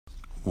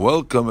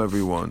Welcome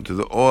everyone to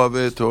the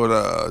Oave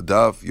Torah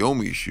Daf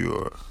Yomi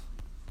Shiur.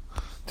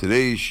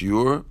 Today's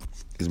Shiur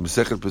is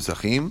Masechet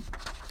Pesachim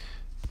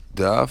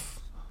Daf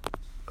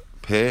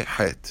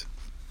Pechet.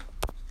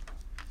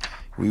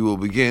 We will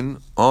begin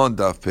on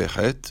Daf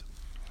Pechet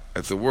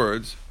at the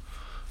words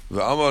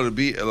V'amar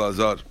Rabbi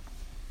Elazar.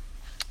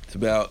 It's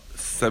about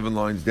 7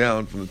 lines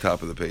down from the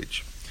top of the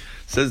page.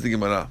 Says the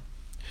Gemara,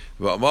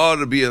 V'amar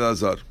Rabbi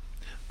Elazar,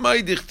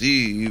 Mai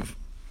dichtiv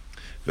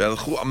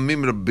V'alchu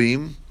amim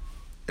rabbim,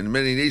 and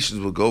many nations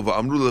will go.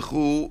 Va'amru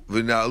lechu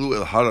v'na'alu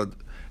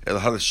el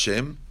har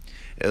Hashem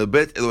el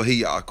bet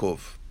Elohei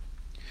Yaakov.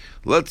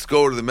 Let's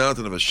go to the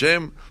mountain of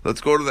Hashem.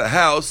 Let's go to the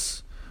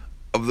house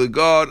of the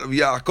God of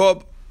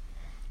Yaakov.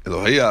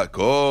 Elohei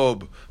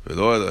Yaakov,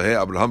 v'lo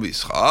Elohei Abraham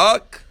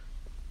v'Yitzchak.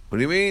 What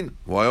do you mean?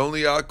 Why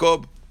only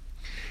Yaakov?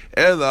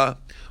 Ela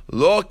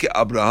lo ke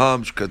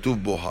Abraham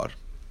shkatuv bohar.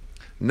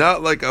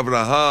 Not like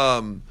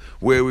Abraham,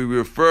 where we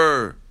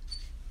refer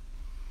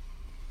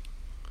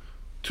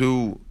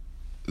to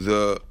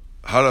the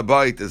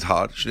Harabait as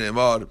Har,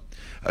 Shneimar,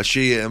 Asher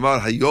Ye'emar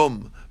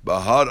Hayom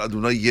Bahar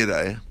Adonai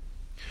Yireh,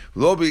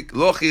 Lo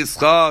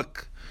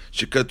Yitzchak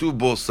Shekatuv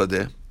Bo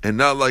Sadeh, and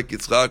not like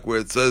Yitzchak where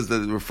it says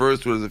that it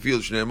refers to it as a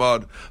field,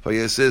 Shneimar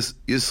Vayeses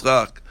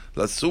Yitzchak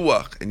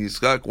Lasuach, and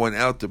Yitzchak went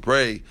out to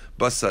pray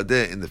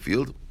Basadeh in the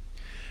field.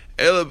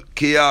 El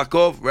Ki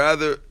Yaakov,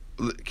 rather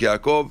Ki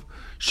Yaakov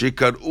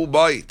Shekaru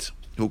Bait,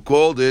 who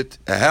called it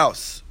a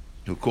house,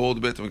 who called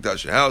the Beit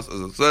HaMikdash a house, as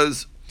it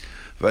says,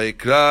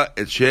 Vayikra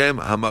et Shem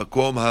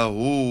hamakom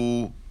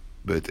hahu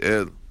Bet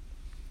El.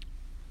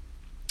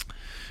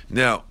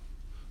 Now,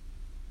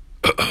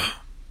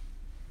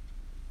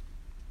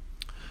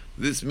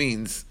 this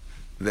means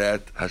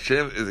that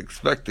Hashem is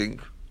expecting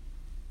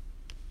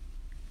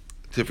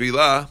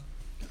tefillah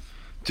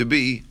to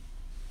be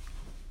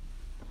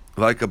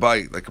like a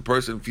bite, like a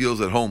person feels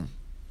at home.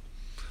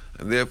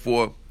 And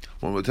therefore,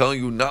 when we're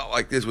telling you not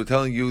like this, we're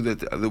telling you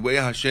that the way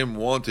Hashem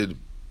wanted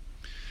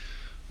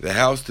the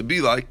house to be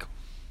like,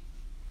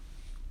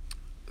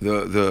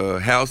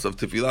 the house of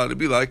tefillah to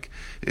be like,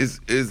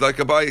 is like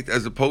a bayit,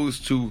 as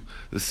opposed to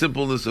the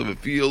simpleness of a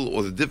field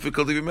or the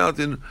difficulty of a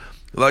mountain,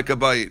 like a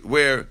bayit,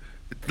 where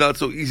it's not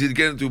so easy to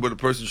get into, but a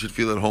person should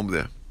feel at home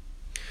there.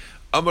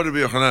 Amar Rabbi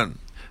Yochanan,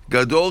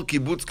 Gadol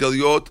kibbutz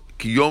galyot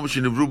ki yom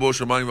shenivru bo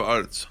shamayim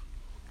va'aretz.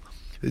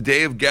 The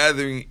day of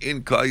gathering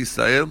in Klal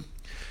Yisrael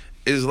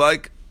is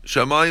like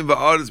shamayim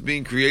va'aretz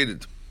being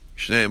created.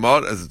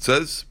 Shneimar, as it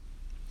says,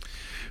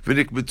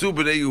 ונקבצו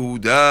בני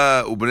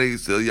יהודה ובני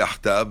ישראל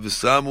יחדיו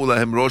ושמו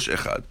להם ראש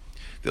אחד.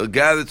 They'll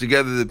gather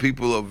together the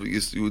people of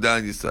Yehuda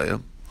and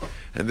Yisrael,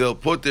 and they'll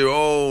put their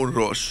own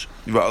rosh,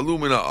 ועלו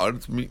מן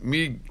הארץ,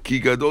 כי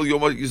גדול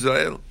יום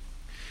Yisrael,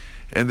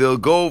 and they'll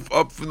go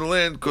up from the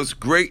land, because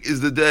great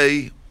is the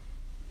day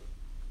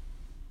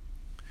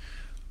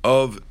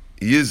of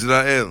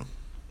Yisrael.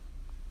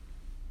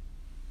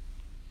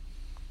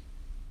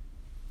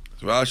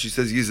 So Rashi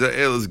says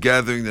Yisrael is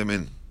gathering them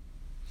in.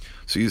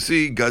 So you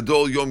see,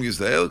 Gadol Yom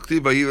Yisrael,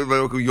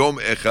 Yom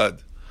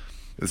Echad.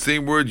 The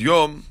same word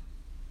Yom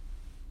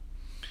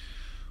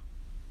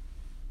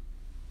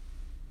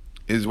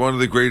is one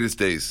of the greatest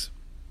days.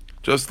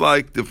 Just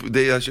like the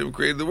day Hashem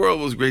created the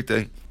world was a great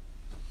day.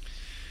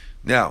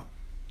 Now,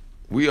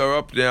 we are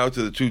up now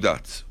to the 2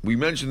 dots. We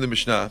mentioned the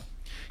Mishnah,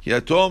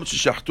 Yatom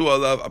sheshachtu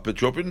alav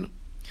apetropin.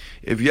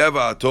 If you have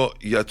a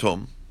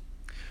Yatom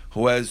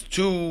who has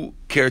 2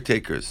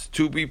 caretakers,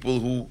 2 people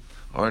who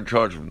are in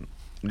charge of him.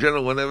 In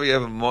general, whenever you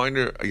have a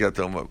minor,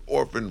 an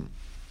orphan,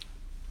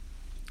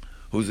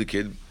 who's a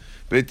kid,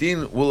 Beit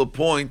Din will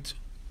appoint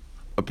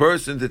a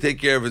person to take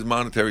care of his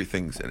monetary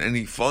things, and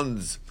any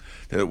funds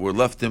that were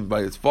left him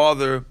by his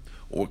father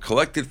or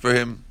collected for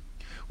him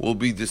will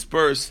be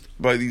dispersed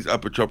by these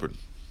apotropin.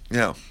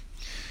 Now,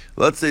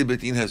 let's say Beit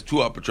Din has 2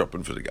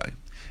 apotropin for the guy,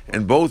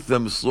 and both of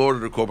them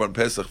slaughtered a korban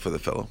pesach for the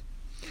fellow,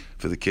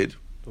 for the kid.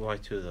 Why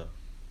 2 though?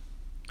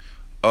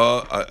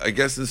 I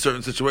guess in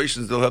certain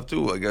situations they'll have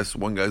 2. I guess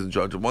one guy's in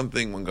charge of one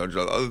thing, one guy's in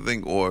charge of the other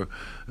thing, or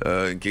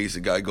in case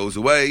a guy goes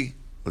away,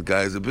 the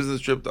guy has a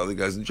business trip, the other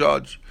guy's in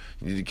charge.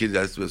 You need a kid that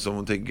has to have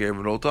someone taking care of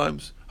him at all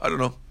times. I don't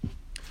know.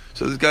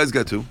 So this guy's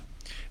got 2.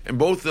 And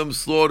both of them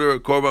slaughter a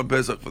korban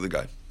pesach for the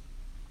guy.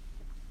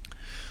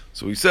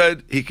 So he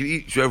said he can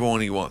eat whichever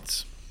one he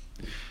wants.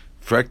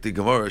 Frak the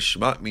Gemara,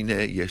 Shmat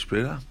mineh yesh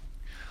brera.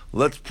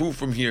 Let's prove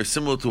from here,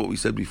 similar to what we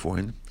said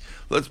beforehand,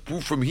 let's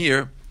prove from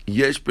here,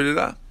 yesh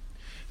brera,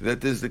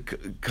 that there's the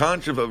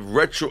concept of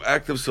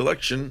retroactive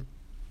selection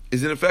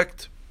is in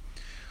effect.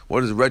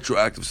 What does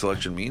retroactive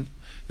selection mean?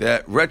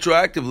 That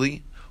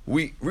retroactively,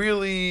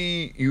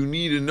 you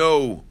need to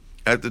know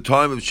at the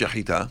time of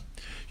Shechita,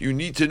 you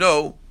need to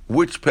know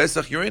which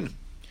Pesach you're in.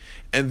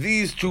 And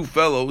these 2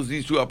 fellows,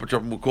 these 2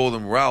 apotropos, we'll call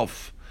them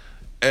Ralph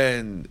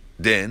and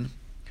Dan,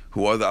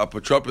 who are the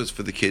apotropos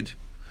for the kid,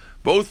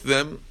 both of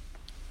them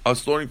are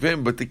slaughtering for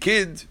him, but the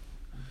kid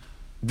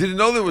didn't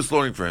know they were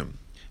slaughtering for him.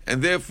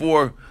 And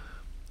therefore,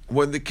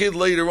 when the kid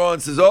later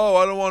on says, I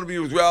don't want to be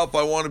with Ralph,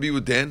 I want to be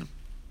with Dan,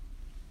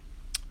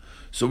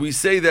 So we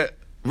say that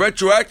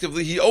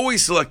retroactively, he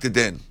always selected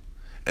Dan.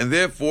 And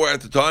therefore,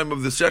 at the time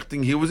of the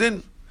shechting, he was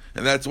in.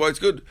 And that's why it's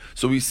good.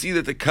 So we see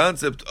that the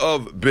concept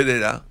of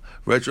Berera,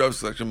 retroactive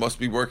selection, must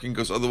be working,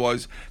 because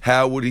otherwise,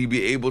 how would he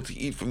be able to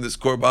eat from this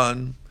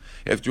korban?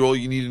 After all,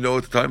 you need to know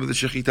at the time of the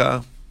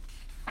shechita.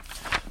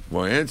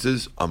 More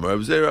answers, Amar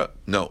Rav Zera,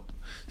 no.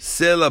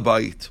 Sela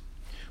bayit.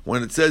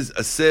 When it says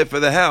a seh for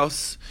the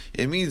house,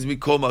 it means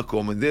mikol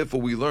makom, and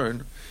therefore we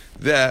learn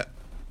that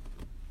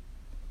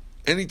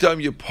anytime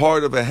you're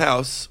part of a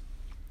house,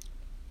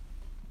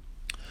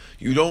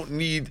 you don't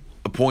need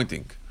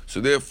appointing.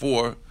 So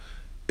therefore,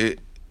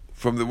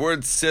 from the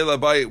word sela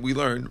bayit, we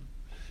learn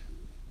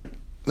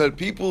that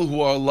people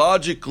who are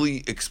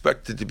logically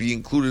expected to be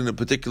included in a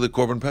particular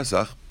korban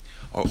pesach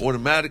are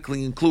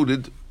automatically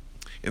included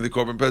in the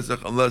korban pesach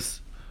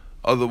unless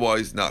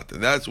otherwise not.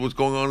 And that's what's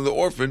going on in the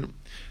orphan.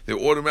 They're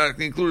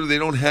automatically included. They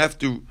don't have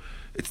to.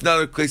 It's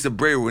not a case of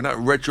brayer. We're not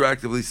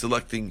retroactively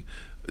selecting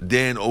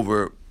Dan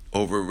over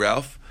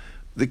Ralph.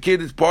 The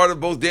kid is part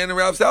of both Dan and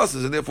Ralph's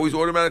houses, and therefore he's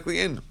automatically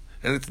in.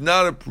 And it's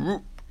not a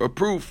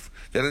proof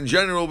that in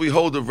general we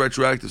hold of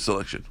retroactive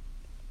selection.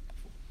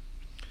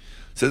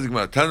 Says the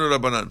Gemara, Tanu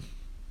Rabbanan.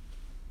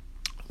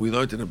 We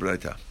learned in the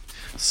Braita.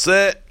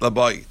 Se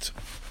labayit.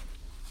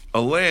 A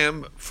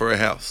lamb for a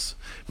house.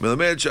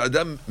 Melamed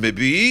she'adam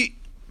mebi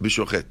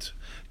b'shochet.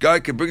 Guy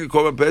can bring the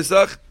korban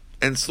pesach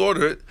and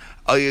slaughter it.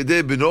 Al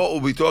yedei bino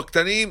ubito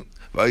ktanim,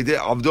 v'al yedei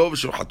avdo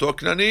v'shulchato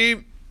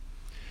knanim,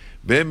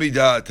 ben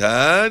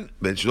midatan,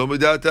 ben shelo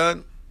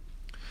midatan.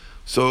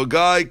 So a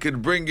guy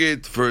can bring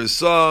it for his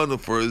son or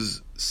for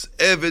his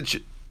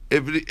eved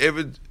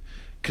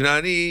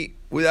knani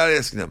without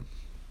asking them.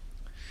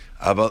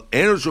 But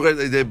he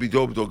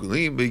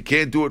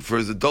can't do it for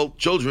his adult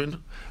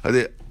children.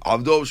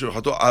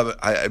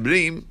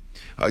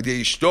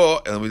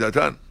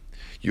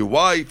 Your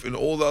wife and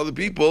all the other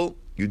people,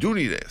 you do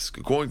need to ask.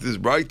 According to this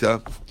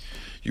Braita,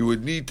 you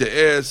would need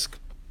to ask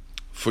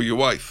for your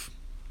wife.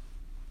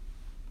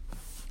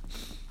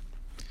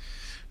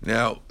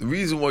 Now, the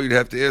reason why you'd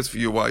have to ask for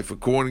your wife,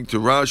 according to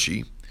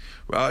Rashi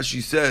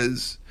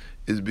says,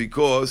 is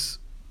because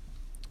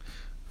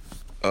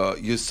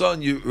your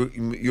son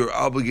you're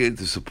obligated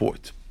to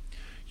support.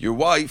 Your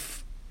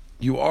wife,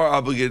 you are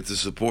obligated to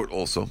support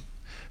also.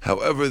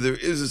 However, there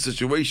is a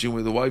situation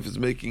where the wife is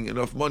making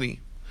enough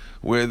money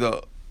where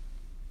the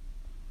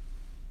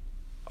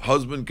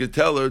husband could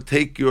tell her,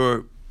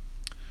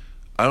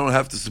 I don't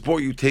have to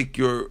support you, take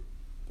your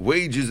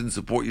wages and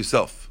support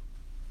yourself.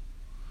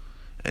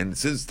 And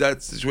since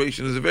that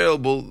situation is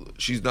available,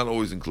 she's not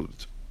always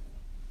included.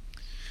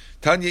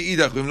 Tanya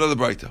Idach, we have another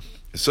Braita.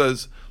 It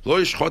says, Lo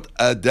yishchot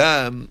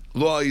Adam,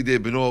 lo ayidei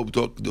beno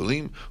b'to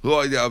gdolim,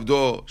 lo ayidei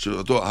avdo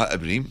shelato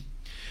ha'abrim,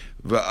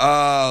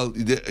 va'al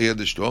yed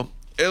eshto,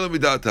 ela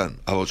midatan,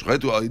 aval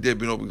shochetu al yidei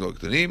beno b'to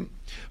ktanim,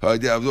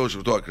 va'ayidei avdo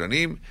shelato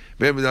ha'kranim,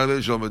 ben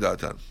midatan shelo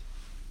midatan.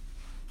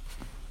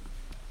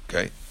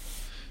 Okay,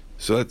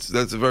 so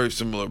that's a very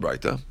similar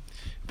Braita,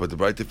 but the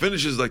Braita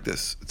finishes like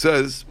this. It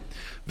says,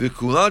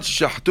 V'kulan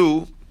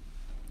shachtu,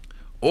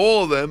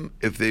 all of them,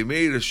 if they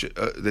made if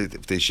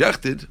they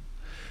shechted,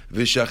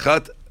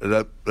 v'shachat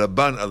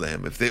rabban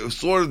alehem, if they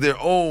slaughtered their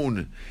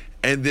own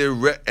and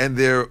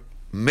their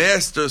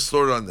master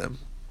slaughtered on them,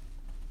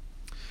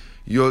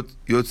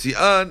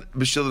 yotzian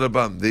b'shel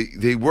rabban,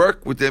 they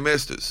work with their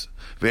masters.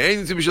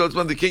 Ve'ein b'shel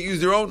atzman, they can't use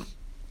their own.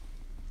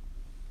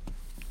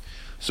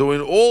 So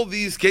in all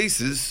these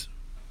cases,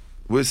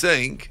 we're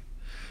saying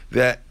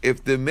that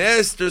if the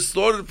master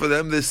slaughtered for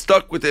them, they're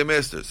stuck with their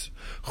masters.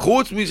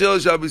 Chutz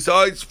mishel,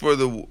 besides for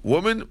the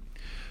woman,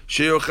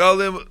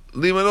 sheyochalim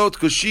limanot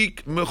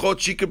koshik mechot,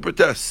 she can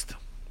protest.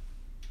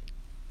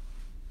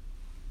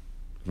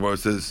 Gemara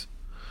says,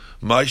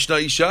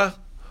 Ma'ishna isha?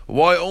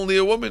 Why only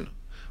a woman?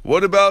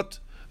 What about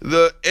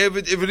the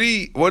Eved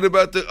Ivri? What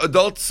about the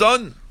adult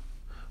son?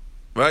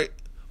 Right?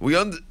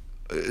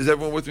 Is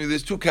everyone with me?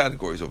 There's two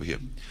categories over here.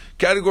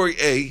 Category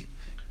A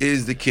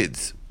is the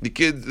kids. The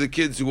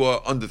kids who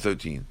are under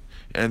 13,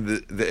 and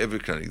the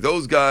Eved Knani.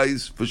 Those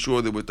guys, for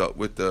sure, they're with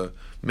the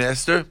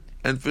master,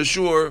 and for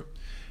sure,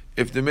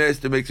 if the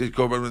master makes a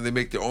korban, when they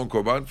make their own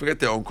korban, forget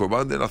their own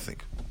korban, they're nothing.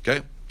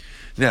 Okay?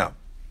 Now,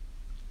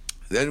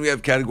 then we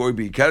have category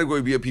B.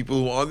 Category B are people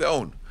who are on their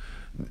own,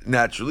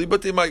 naturally,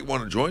 but they might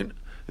want to join.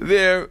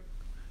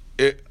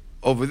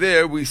 Over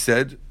there, we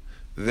said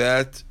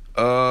that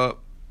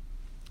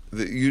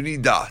you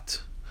need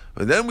dat.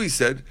 And then we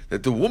said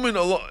that the woman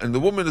alone, and the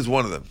woman is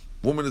one of them.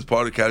 Woman is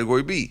part of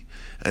category B.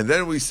 And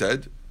then we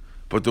said,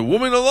 but the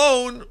woman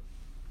alone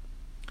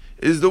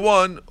is the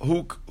one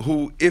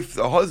who if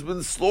the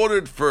husband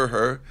slaughtered for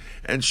her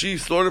and she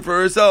slaughtered for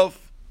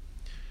herself,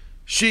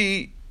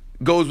 she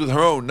goes with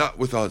her own, not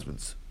with the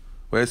husband's.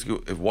 We ask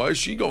you, why is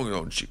she going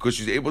on? Because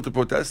she's able to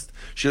protest.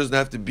 She doesn't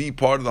have to be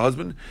part of the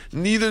husband.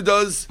 Neither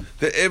does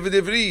the Eved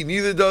Ivri.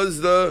 Neither does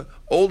the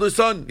older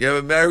son. You have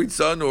a married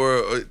son or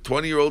a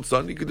 20-year-old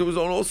son, he could do his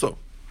own also.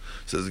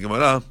 Says the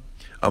Gemara,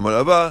 Amar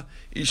Rava,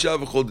 Isha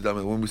v'chol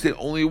d'dam. When we say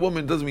only a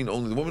woman, it doesn't mean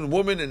only the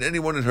woman and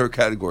anyone in her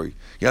category.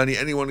 Yani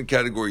anyone in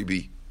category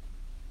B.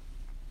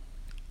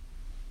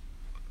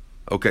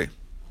 Okay.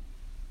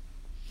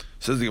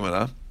 Says the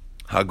Gemara,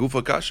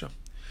 Hagufa Kasha.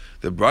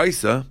 The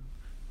Brisa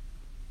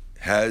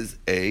has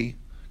a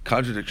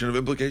contradiction of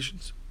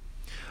implications.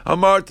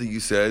 Amarta, you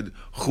said,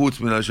 Chutz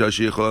min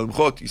hashashi yechol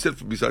al-mchot. You said,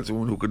 besides a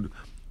woman who could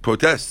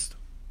protest.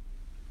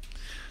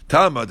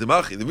 Tama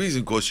demachi, the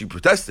reason because she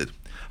protested.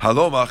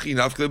 Halo machi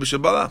nafkele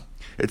b'shabala.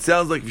 It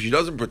sounds like if she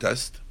doesn't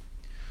protest,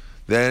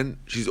 then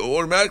she's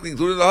automatically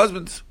included in the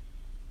husband's.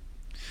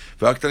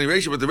 But the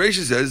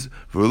Reisha says,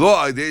 "V'lo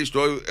aidei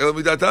shtoy el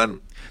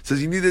midatan."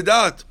 Says you need a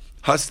dat.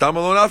 Hastam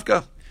alon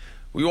afka.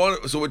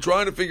 So we're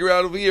trying to figure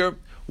out over here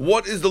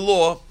what is the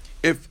law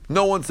if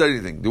no one said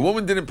anything. The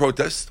woman didn't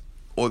protest,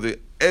 or the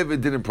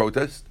Eved didn't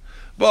protest,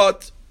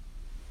 but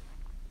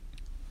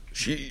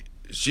she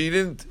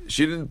didn't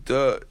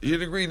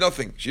agree.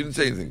 Nothing. She didn't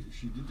say anything.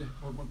 She did the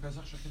Korban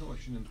Pesach Shechita, or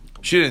she didn't?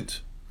 She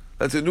didn't.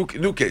 That's a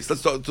new case.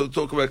 Let's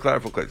talk about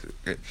clarification.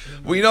 Okay.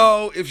 We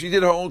know if she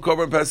did her own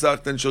Korban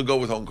Pesach, then she'll go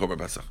with her own Korban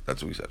Pesach.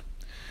 That's what we said.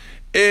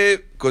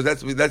 Because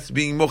that's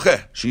being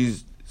mocheh.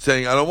 She's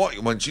saying, I don't want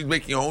you. When she's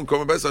making her own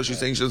Korban Pesach, she's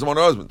saying she doesn't want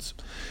her husband's.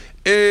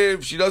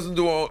 If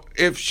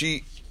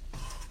she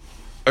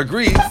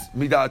agrees,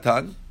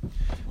 midatan,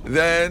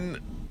 then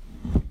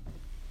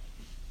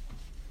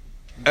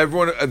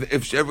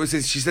if everyone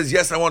says, she says,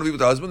 yes, I want to be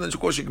with the husband, then of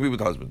course she can be with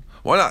the husband.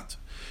 Why not?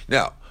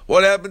 Now,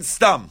 what happens?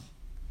 Stam.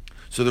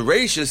 So the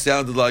Reisha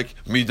sounded like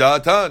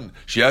midatan.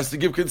 She has to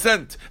give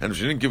consent, and if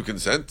she didn't give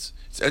consent,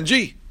 it's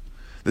NG.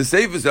 The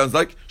Sefer sounds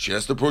like she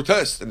has to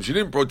protest, and if she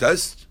didn't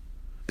protest,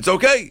 it's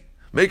okay.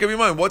 Make up your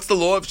mind. What's the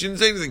law if she didn't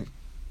say anything?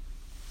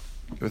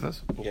 You with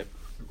us? Yep.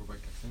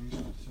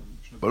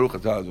 Baruch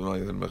atah Adonai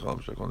Eloheinu melech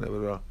haolam shekol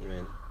ne'evera.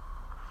 Amen.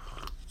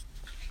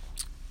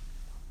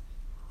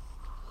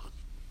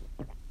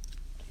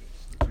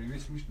 The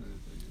previous Mishnah.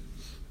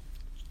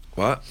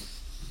 What? The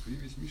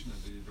previous Mishnah,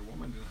 the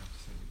woman didn't have to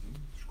say anything.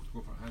 She could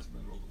go for her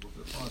husband or go for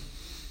the father.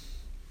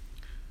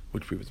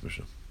 Which previous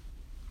Mishnah?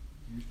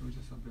 The Mishnah was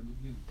just something at the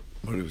beginning.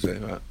 What did he say?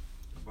 What?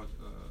 But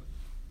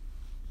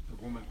the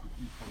woman could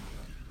eat from the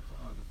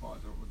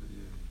father or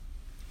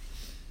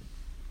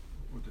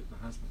the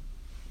husband.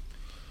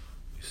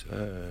 He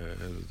said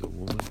the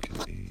woman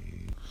can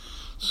eat.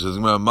 So says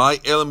my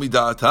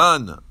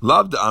elamidatan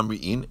lav de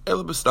amriin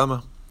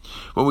elabistama.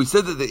 When we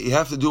said that they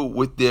have to do it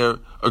with their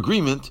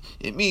agreement,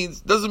 it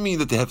doesn't mean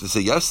that they have to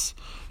say yes.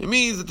 It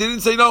means that they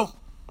didn't say no.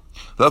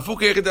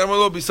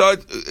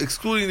 Besides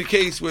excluding the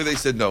case where they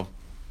said no.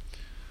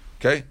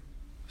 Okay?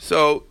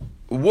 So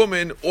a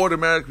woman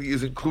automatically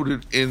is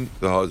included in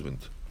the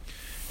husband.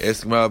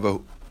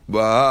 Didn't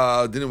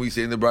we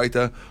say in the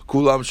Braita,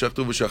 Kulam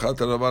shachtu v'shachat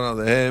rabban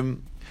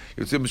alehem?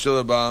 It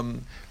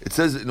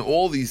says in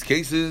all these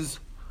cases,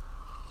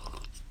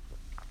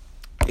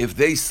 if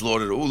they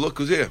slaughtered, look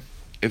who's here.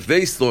 If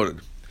they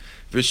slaughtered,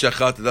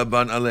 v'shachat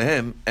rabban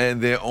alehem,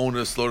 and their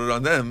owner slaughtered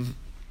on them,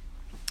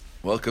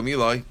 welcome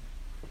Eli.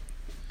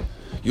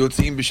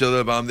 Yotzim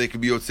b'shel rabban, they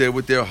could be yotzeh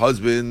with their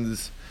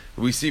husbands.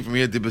 We see from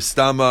here the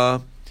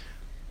bestama.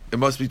 It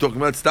must be talking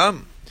about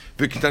stam.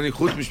 So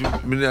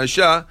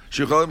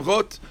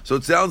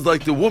it sounds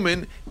like the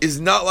woman is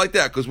not like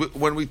that, because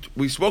when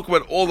we spoke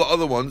about all the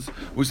other ones,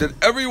 we said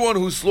everyone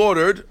who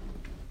slaughtered,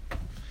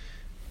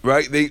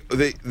 right?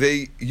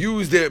 They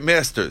use their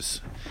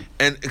masters,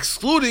 and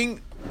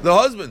excluding the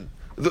husband,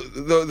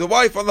 the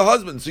wife on the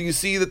husband. So you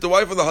see that the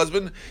wife on the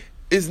husband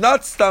is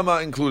not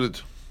stama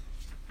included.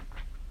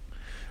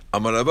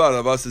 Amar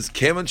Rabba says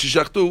keman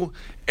shishachtu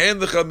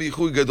and the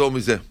michui gadol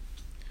mizeh.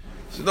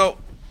 So no,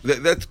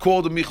 that's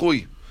called a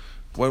michui.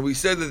 When we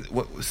said that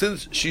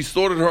since she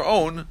slaughtered her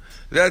own,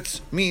 that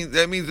means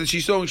that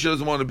she's showing she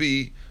doesn't want to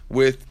be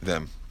with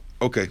them.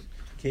 Okay.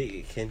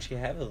 Can she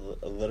have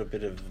a little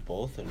bit of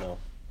both or no?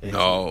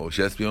 No,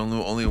 she has to be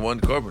only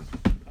one korban.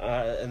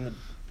 I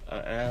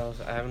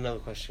have another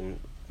question.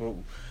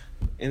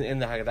 In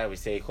the Haggadah we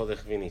say Kol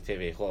dechvini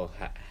teveichol.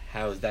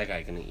 How is that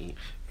guy going to eat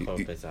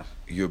Korban Pesach?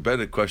 Your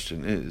better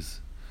question is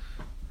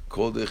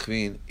Kol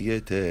dechvin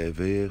yete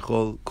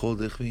veichol. Kol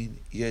dechvin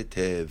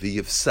yete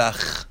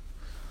v'yifsach.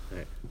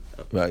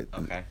 Right.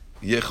 Okay.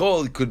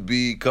 Yechol could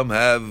be come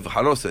have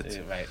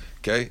haroset. Right.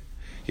 Okay.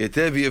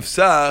 Yetev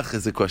yifsach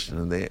is a question,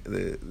 and the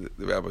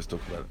rabbis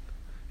talk about it.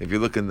 If you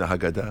look in the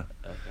Haggadah,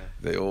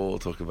 they all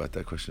talk about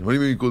that question. What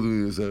do you mean? Kol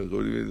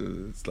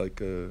yifsach? It's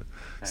like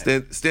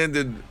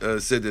standard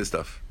seder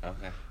stuff.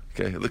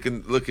 Okay. Look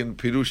in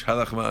Pirush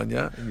Halach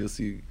Ma'anya, and you'll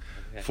see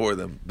four of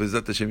them.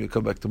 B'ezrat Hashem, you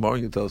come back tomorrow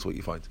and you tell us what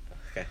you find.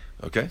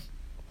 Okay.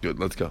 Good.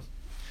 Let's go.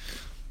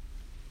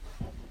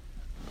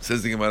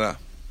 Says the Gemara.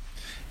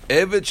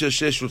 Eved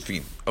sheshesh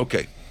rufin.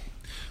 Okay,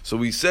 so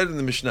we said in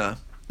the Mishnah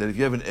that if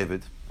you have an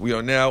Eved, we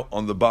are now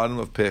on the bottom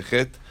of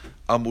Pechet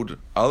Amud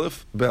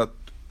Aleph, about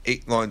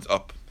 8 lines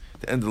up,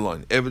 the end of the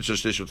line. Eved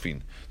sheshesh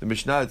rufin. The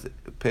Mishnah is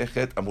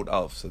Pechet Amud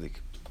Aleph, Sadiq.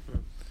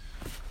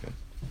 Okay.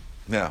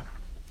 Now,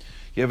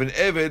 you have an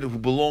Eved who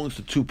belongs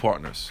to two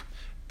partners,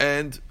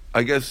 and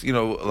I guess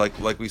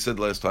like we said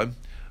last time,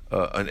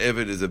 an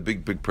Eved is a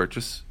big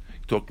purchase.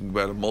 You're talking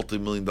about a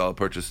multi-million-dollar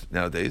purchase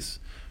nowadays.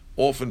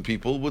 Often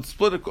people would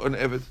split an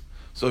Eved.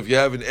 So if you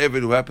have an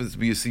Eved who happens to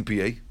be a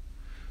CPA,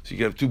 so you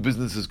can have two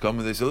businesses come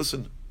and they say,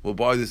 listen, we'll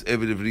buy this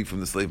Eved Ivri from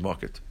the slave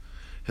market.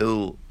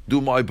 He'll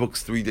do my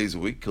books 3 days a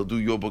week. He'll do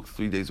your books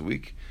 3 days a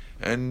week.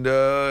 And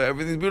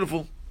everything's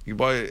beautiful. You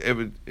buy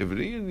Eved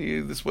Ivri,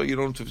 and this way you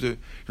don't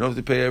have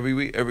to pay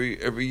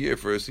every year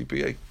for a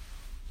CPA.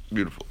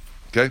 Beautiful.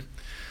 Okay?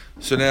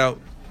 So now,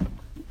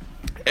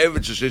 Eved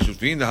Sheshesh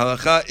Shutfin, the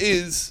halacha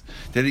is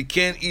that he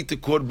can't eat the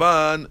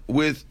korban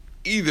with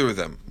either of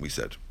them, we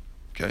said.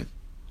 Okay?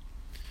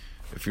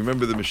 If you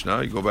remember the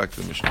Mishnah, you go back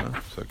to the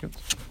Mishnah, second.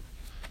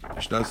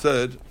 Mishnah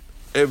said,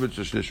 Eved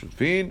Sheshesh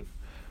Shutfin,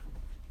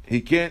 he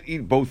can't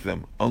eat both of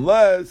them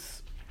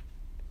unless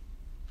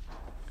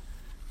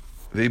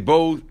they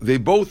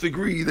both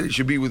agree that he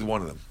should be with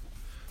one of them.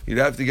 You'd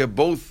have to get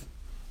both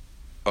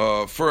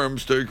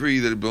firms to agree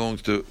that it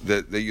belongs to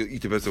that you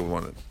eat the best with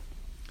one of them.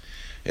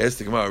 Yes,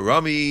 the Gemara,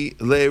 Rami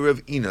le Rav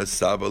Ina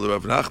Saba le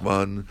Rav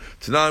Nachman.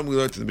 Tonight we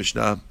learned to the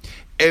Mishnah.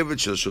 He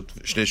can't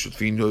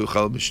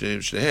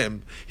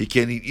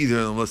eat either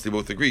of them unless they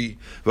both agree.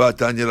 I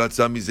thought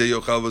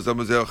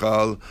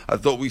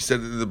we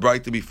said in the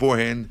Braita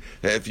beforehand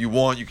that if you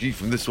want, you can eat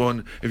from this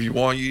one. If you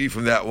want, you eat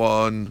from that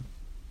one.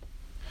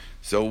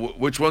 So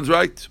which one's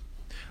right?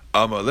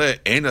 Amale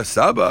Ena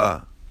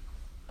Saba.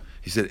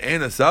 He said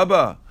Ena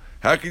Saba.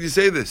 How can you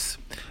say this?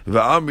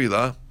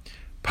 Va'amrila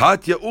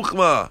Patya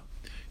Uchma.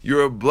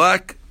 You're a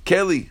black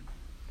Kelly.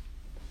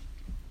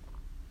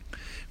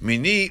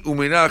 Mini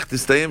uminach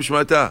tistayim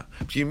shmata.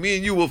 Between me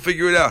and you, we'll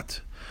figure it out.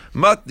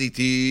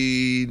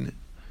 Matnitin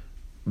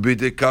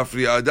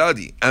b'dekafri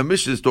adadi. And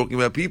Mishnah is talking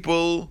about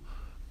people,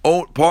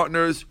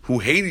 partners who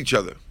hate each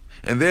other,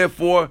 and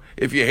therefore,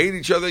 if you hate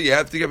each other, you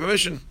have to get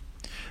permission.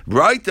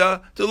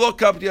 Braita to lo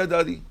kapri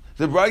adadi.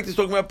 The Braita is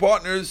talking about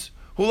partners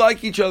who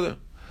like each other.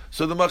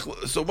 So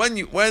when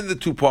the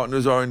two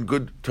partners are in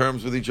good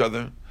terms with each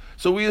other,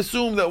 so we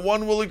assume that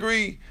one will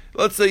agree.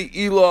 Let's say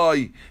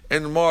Eli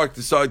and Mark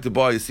decide to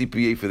buy a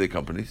CPA for their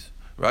companies,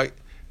 right?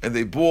 And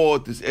they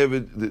bought this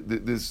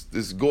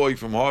this goy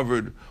from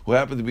Harvard who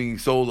happened to be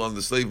sold on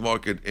the slave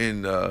market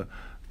in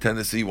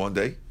Tennessee one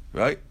day,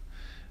 right?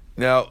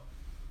 Now,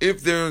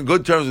 if they're in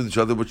good terms with each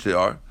other, which they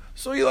are,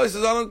 so Eli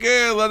says, "I don't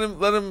care. Let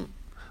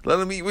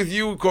him eat with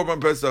you, Korban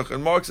Pesach."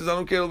 And Mark says, "I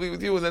don't care. He'll eat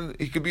with you," and then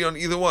he could be on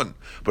either one.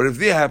 But if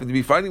they happen to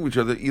be fighting with each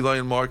other, Eli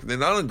and Mark, and they're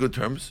not on good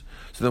terms,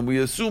 so then we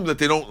assume that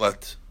they don't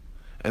let.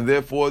 And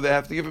therefore, they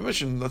have to give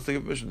permission. Let's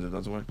give permission. It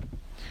doesn't work.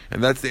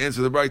 And that's the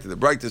answer to the Braita. The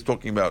Braita is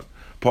talking about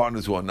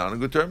partners who are not on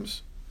good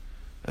terms.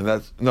 And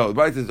the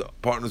Braita is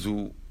partners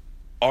who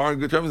are on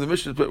good terms. The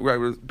Mishnah is the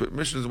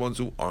ones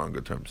who are on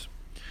good terms.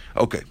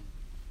 Okay.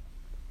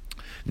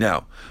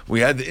 Now,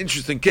 we had the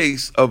interesting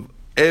case of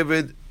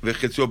Eved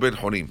v'chetzio ben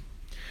Honim.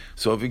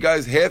 So if you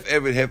guys half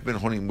Eved, half ben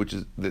Honim, which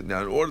is,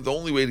 now the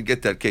only way to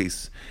get that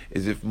case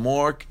is if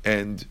Mark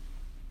and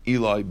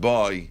Eli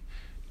buy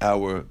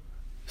our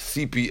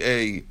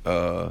CPA,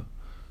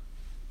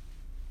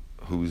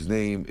 whose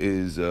name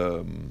is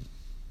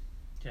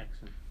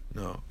Jackson.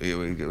 No,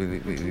 he's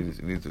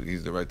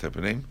the right type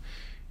of name.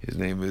 His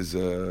name is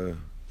give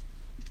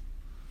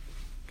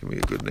me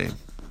a good name.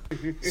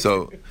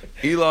 So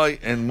Eli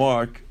and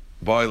Mark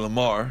buy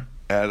Lamar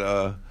at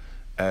a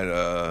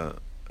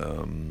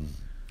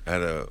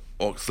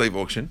slave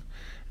auction,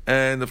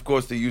 and of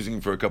course they're using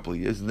him for a couple of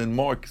years, and then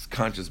Mark's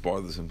conscience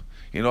bothers him.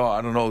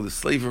 I don't know, the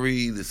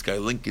slavery, this guy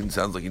Lincoln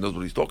sounds like he knows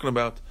what he's talking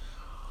about.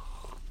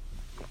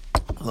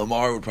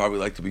 Lamar would probably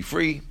like to be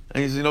free.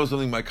 And he says,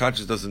 something, my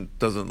conscience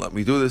doesn't let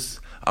me do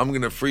this. I'm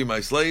going to free my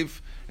slave,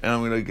 and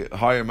I'm going to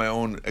hire my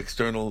own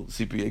external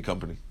CPA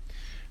company.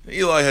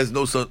 Eli has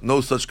no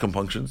such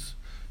compunctions.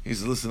 He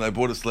says, listen, I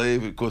bought a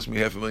slave, it cost me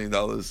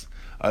 $500,000.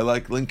 I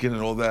like Lincoln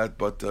and all that,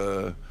 but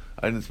I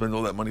didn't spend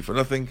all that money for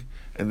nothing,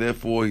 and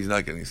therefore he's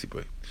not getting a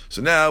CPA.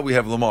 So now we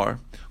have Lamar,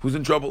 who's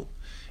in trouble.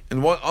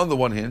 And on the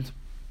one hand,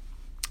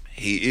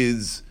 he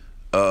is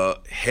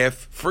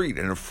half freed,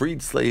 and a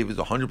freed slave is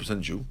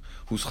 100% Jew,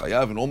 who's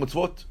chayav in all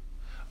mitzvot.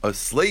 A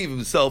slave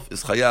himself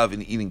is chayav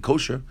in eating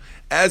kosher.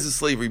 As a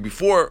slavery,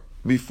 before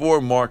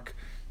Mark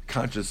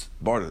conscience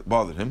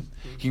bothered him,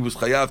 he was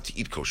chayav to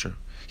eat kosher.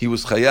 He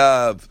was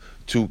chayav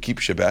to keep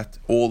Shabbat,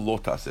 all lo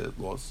taseh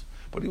laws.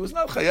 But he was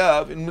not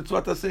chayav in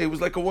mitzvah taseh. He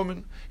was like a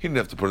woman. He didn't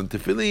have to put on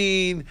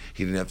tefillin.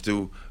 He didn't have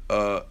to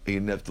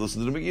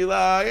listen to the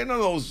Megillah. You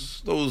know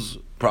those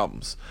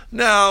problems.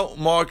 Now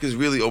Mark is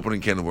really opening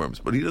a can of worms,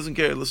 but he doesn't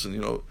care.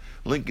 Listen,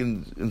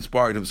 Lincoln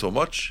inspired him so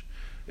much.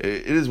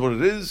 It is what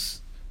it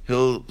is.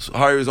 He'll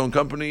hire his own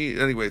company.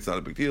 Anyway, it's not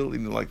a big deal. He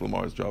didn't like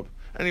Lamar's job.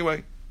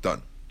 Anyway,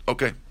 done.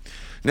 Okay.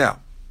 Now,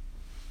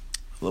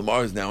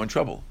 Lamar is now in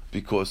trouble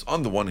because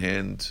on the one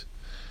hand,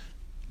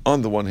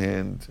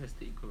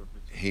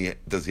 he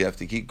have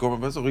to keep Korban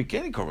Pesach? Or he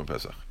can't eat Korban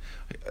Pesach,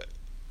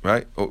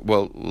 right?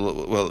 Well,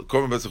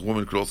 Korban Pesach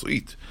woman could also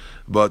eat,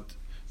 but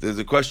there's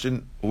a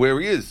question where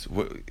he is.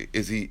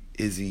 Is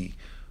he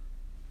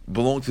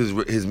belong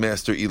to his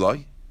master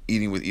Eli,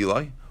 eating with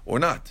Eli, or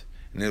not?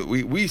 And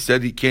we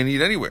said he can't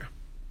eat anywhere.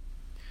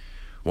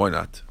 Why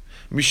not?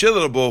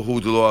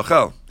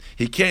 He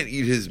he can't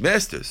eat his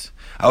master's.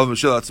 But he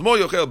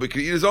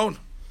can eat his own.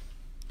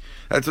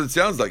 That's what it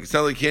sounds like. It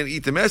sounds like he can't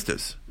eat the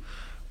master's.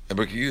 But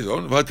he can eat his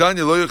own. But then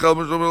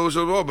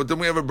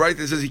we have a bright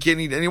that says he can't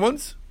eat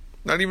anyone's,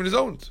 not even his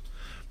own.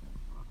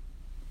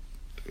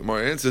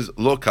 My answer is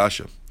lo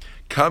kasha.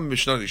 Kam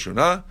Mishnah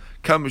Rishona,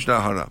 Kam Mishnah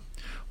Hana.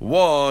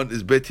 One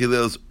is Bet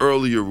Hillel's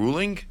earlier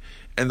ruling,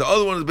 and the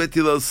other one is Bet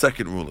Hillel's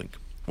second ruling.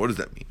 What does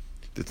that mean?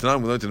 The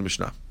Tanakh we learned in the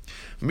Mishnah.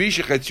 Mi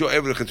shechatzio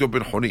eved lechatzio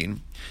ben chonin,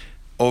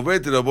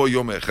 oved rabo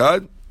yom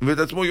echad,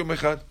 v'tatzmo yom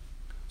echad.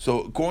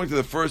 So according to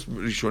the first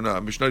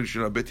Rishona, Mishnah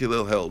Rishona, Bet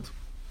Hillel held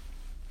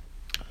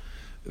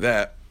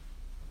that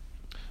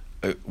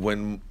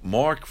when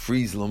Mark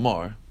frees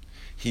Lamar,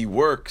 he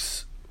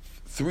works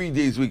 3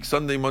 days a week,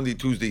 Sunday, Monday,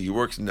 Tuesday, he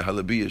works in the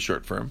Halabiya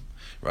shirt firm,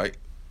 right?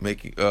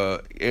 Making,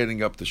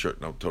 adding up the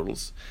shirt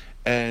totals.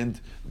 And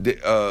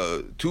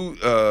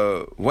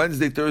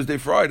Wednesday, Thursday,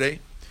 Friday,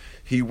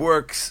 he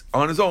works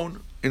on his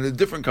own in a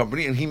different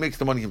company, and he makes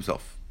the money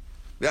himself.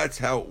 That's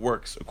how it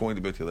works according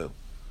to Bet Hillel.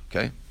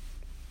 Okay?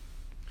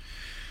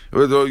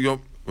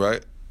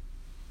 Right?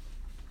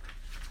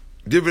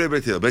 Divrei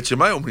Bet Hillel. Bet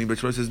Shammai Omrim, Bet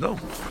Shammai says no.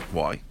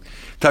 Why?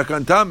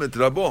 Takantam et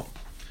Rabo.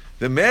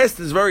 The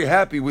master is very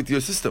happy with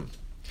your system.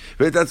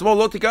 But he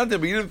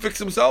didn't fix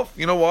himself.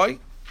 You know why?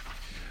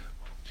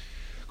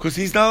 Because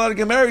he's not allowed to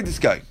get married, this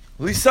guy.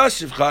 He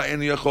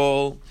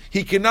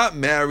cannot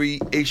marry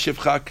a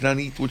shivcha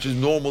kranit, which is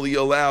normally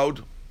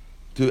allowed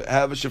to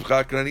have a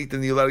shivcha kranit,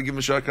 and he's allowed to give him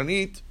a shivcha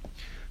kranit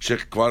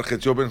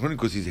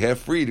because he's half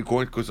freed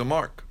according to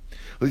Mark.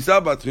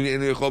 But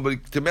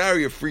to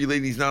marry a free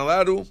lady, he's not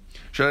allowed to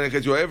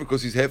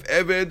because he's half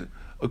eved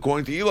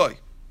according to Eli.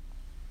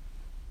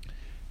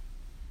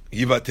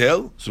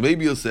 Yivatel, so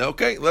maybe you'll say,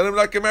 okay, let him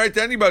not get married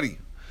to anybody.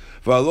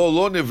 The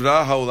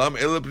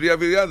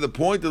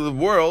point of the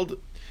world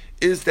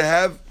is to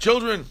have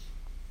children.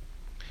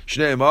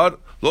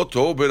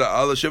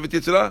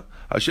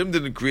 Hashem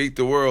didn't create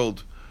the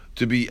world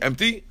to be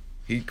empty.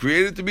 He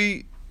created it to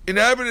be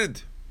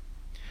inhabited.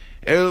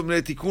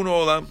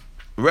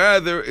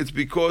 Rather, it's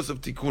because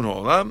of Tikkun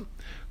Ha'olam.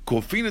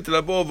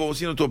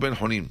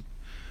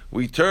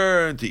 We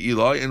turn to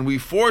Eli and we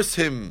force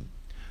him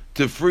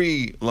to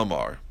free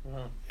Lamar.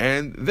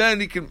 And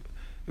then he can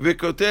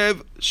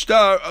V'kotev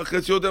shtar al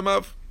chetzio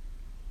damav.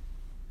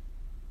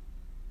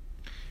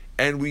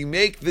 And we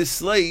make the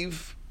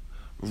slave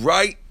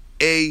write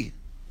a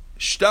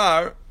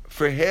shtar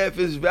for half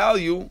his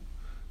value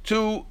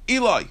to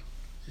Eli.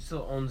 He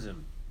still owns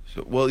him.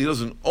 So, well, he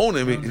doesn't own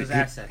him. He owns his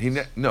assets.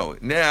 No.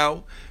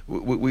 Now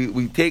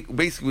we take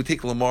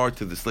Lamar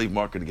to the slave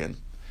market again,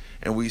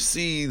 and we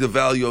see the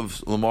value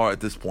of Lamar at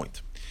this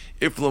point.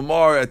 If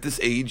Lamar at this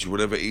age,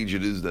 whatever age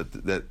it is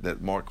that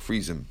Mark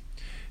frees him,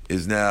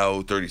 is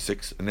now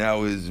 36, and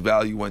now his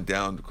value went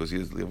down because he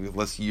has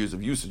less years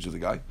of usage of the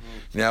guy.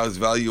 Now his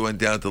value went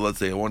down to, let's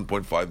say,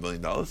 $1.5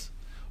 million.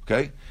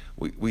 Okay,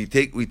 we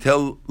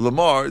tell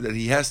Lamar that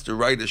he has to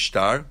write a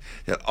shtar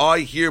that I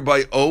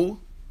hereby owe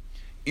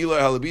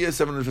Eli Halabiya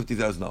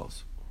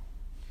 $750,000,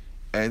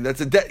 and that's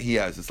a debt he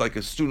has. It's like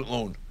a student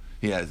loan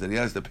he has, and he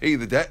has to pay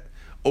the debt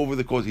over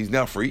the course. He's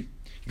now free.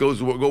 He goes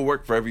to go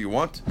work forever you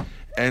want,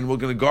 and we're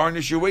going to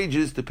garnish your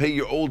wages to pay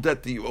your old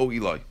debt that you owe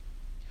Eli.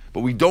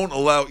 But we don't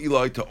allow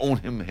Eli to own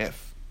him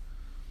half.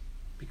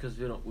 Because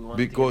we want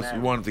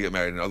him to get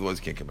married, and otherwise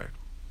he can't get married.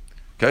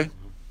 Okay?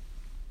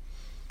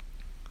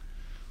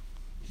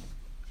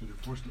 So we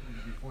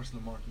force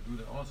Lamar to do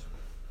that also.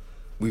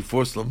 We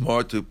force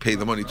Lamar to pay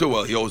the money too.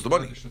 Well, he owes the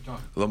money.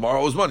 Lamar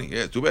owes money.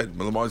 Yeah, too bad.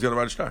 But Lamar's got to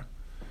write a shtar.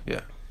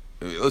 Yeah.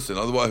 Listen,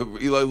 otherwise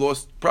Eli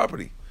lost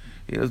property.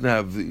 He's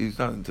not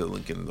into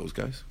Lincoln and those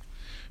guys.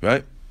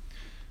 Right?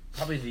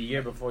 Probably the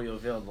year before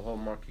Yovel, the whole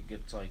market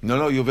gets like...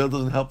 No, Yovel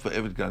doesn't help for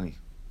Eved Gani.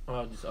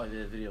 Oh, I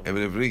did a video.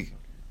 Eved Evri.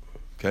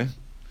 Okay?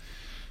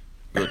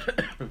 Good.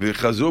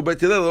 V'chazur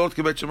Bet Hillel l'ot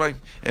ke Bet Shammai.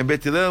 And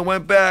Bet Hillel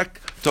went back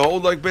to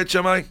hold like Bet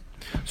Shammai.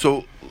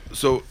 So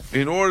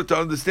in order to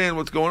understand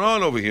what's going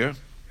on over here,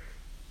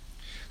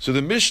 so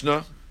the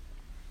Mishnah,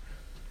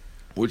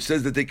 which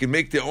says that they can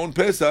make their own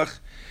Pesach,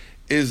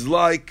 is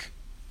like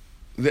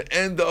the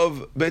end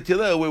of Bet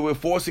Hillel, where we're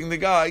forcing the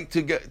guy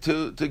to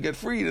get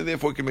freed, and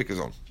therefore he can make his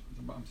own.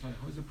 I'm sorry,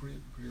 how is the Pri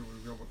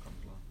Aviyah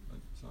comes along?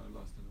 Sorry, I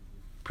lost it.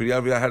 Pri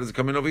Aviyah, how does it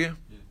come in over here?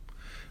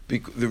 Yeah.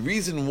 The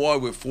reason why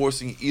we're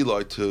forcing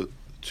Eli to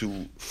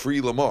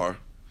free Lamar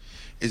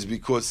is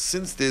because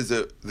since there's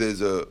a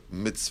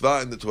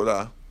mitzvah in the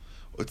Torah,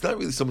 it's not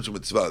really so much a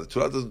mitzvah. The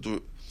Torah doesn't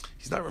do.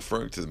 He's not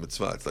referring to the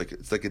mitzvah. It's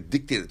like a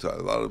dictated Torah.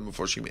 A lot of them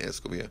Mefarshim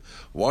ask over here,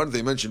 why do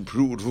they mention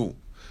Pru Urvu?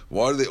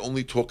 Why do they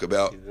only talk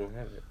about? He didn't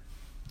have it.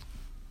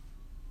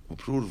 Well,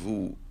 Pru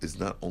Urvu is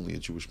not only a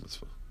Jewish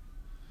mitzvah.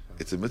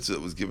 It's a mitzvah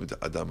that was given to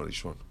Adam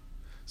HaRishon,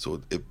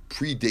 so it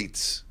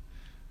predates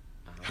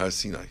Har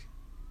Sinai.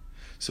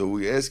 So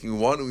we're asking,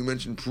 why don't we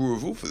mention Pru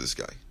Urvu for this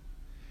guy?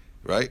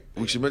 Right?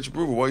 We should mention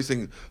Pru Urvu. Why are you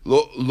saying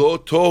Lo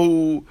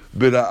tohu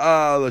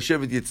b'ra'ah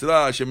l'shevet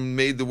yitzra? Hashem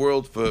made the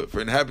world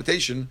for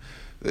inhabitation.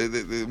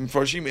 The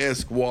Mefarshim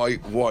ask why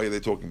are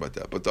they talking about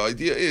that? But the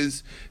idea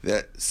is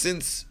that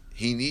since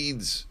he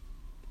needs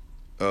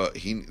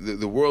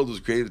the world was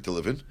created to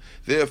live in.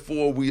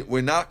 Therefore,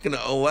 we're not going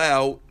to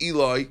allow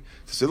Eli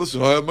to say,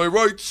 listen, I have my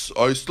rights.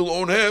 I still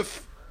own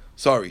half.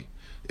 Sorry.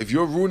 If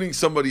you're ruining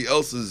somebody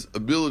else's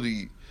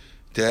ability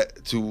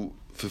to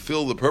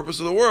fulfill the purpose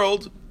of the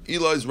world,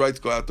 Eli's rights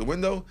go out the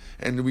window,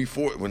 and we're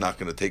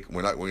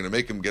going to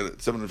make him get a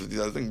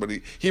 $750 thing, but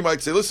he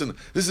might say, listen,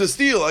 this is a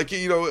steal. I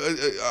can't,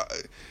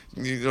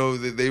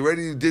 they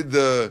already did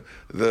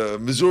the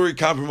Missouri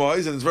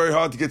Compromise, and it's very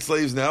hard to get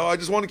slaves now. I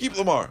just want to keep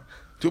Lamar.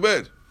 Too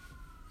bad.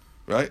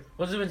 Right?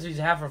 What's the difference if he's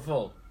half or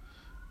full?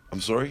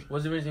 I'm sorry?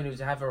 What's the difference if he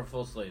was a half or a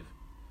full slave?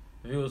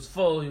 If he was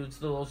full, he would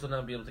still also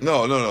not be able to...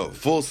 No.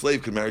 Full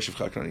slave can marry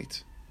Shivcha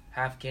Kananit.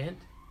 Half can't?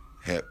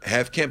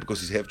 Half can't because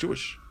he's half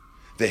Jewish.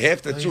 The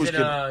half that's Jewish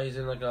can... He's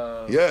in like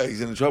a... Yeah,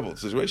 he's in a trouble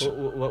situation.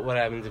 What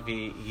happens if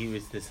he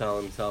was to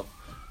sell himself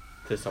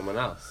to someone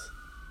else?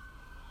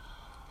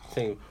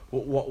 Saying,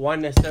 why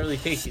necessarily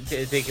take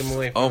him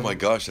away from... Oh my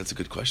gosh, that's a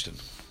good question.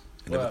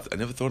 I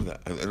never thought of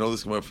that. I know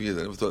this came up for years.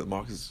 I never thought that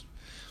Mark is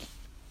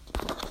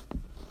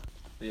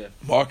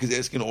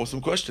asking an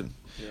awesome question.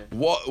 Yeah.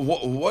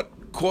 What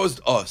caused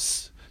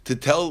us to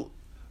tell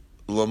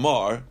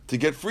Lamar to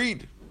get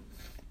freed?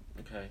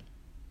 Okay.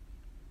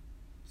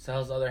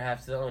 Sells the other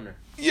half to the owner.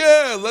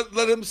 Yeah,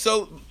 let him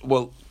sell.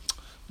 Well,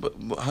 but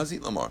how's he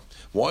Lamar?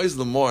 Why does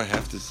Lamar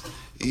have to?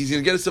 He's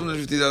going to get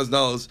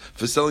 $750,000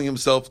 for selling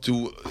himself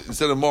to,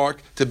 instead of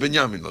Mark, to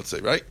Benjamin, let's say,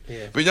 right?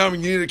 Yeah.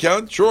 Benjamin, you need an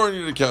account? Sure, I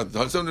need an account.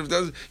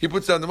 $750,000. He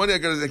puts down the money. I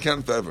got his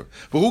account forever.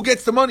 But who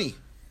gets the money?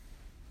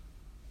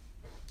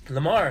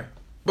 Lamar.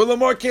 But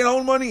Lamar can't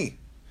own money.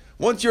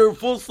 Once you're a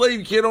full slave,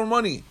 you can't own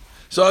money.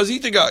 So how's he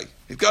the guy?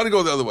 He's got to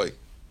go the other way.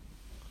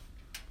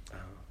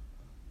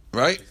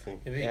 Right?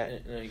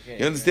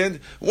 You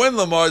understand? When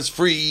Lamar's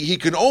free, he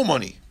can own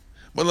money.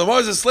 When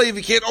Lamar's a slave,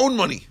 he can't own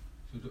money.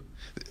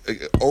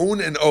 Own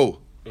and owe.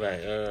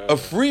 Right. A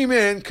free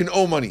man can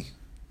owe money.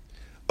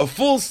 A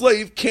full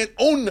slave can't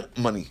own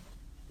money.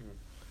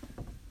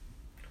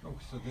 Oh,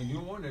 so the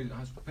new owner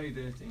has to pay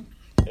the thing.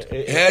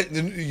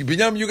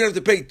 Binyamin, you're going to have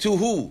to pay to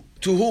who?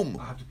 To whom?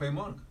 I have to pay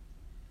Mark.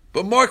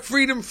 But Mark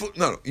freed him.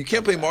 No, you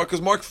can't pay Mark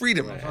because Mark freed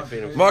him.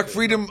 Right. Mark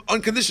freed him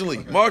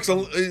unconditionally.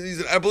 Okay.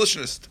 He's an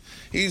abolitionist.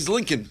 He's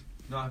Lincoln.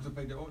 No, I have to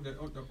pay the owner.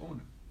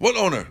 What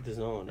owner? There's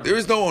no owner. There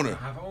is no I owner.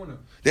 have an owner.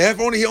 They have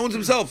owner. He owns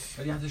himself.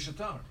 But he has the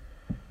shatar.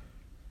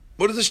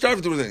 What does the shtar have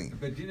to do with anything?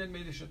 But didn't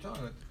made the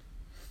shatar.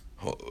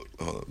 Hold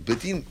on.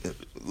 Bedin,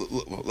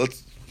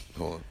 let's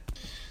hold on.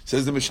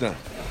 Says the Mishnah.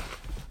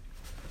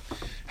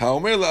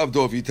 Ha'omer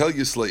la'avdo, if you tell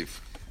your slave,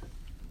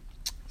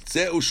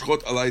 Tzeh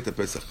u'shchot alai ta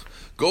Pesach.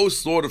 Go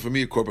slaughter for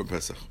me a korban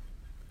Pesach.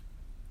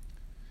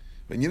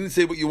 And you didn't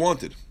say what you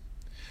wanted.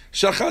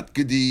 Shachat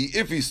gedi,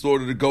 if he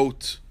slaughtered a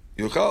goat,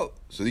 yochal,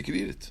 so he could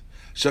eat it.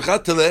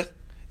 Shachat teleh,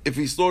 if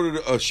he slaughtered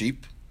a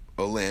sheep,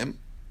 a lamb,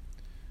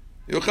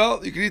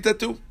 yochal, you could eat that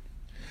too.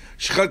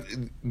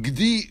 Shachat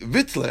gedi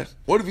vitle,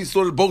 what if he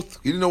slaughtered both?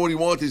 He didn't know what he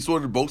wanted, he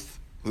slaughtered both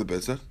for the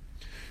Pesach.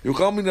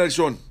 Yochal min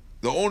rishon,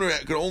 the owner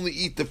could only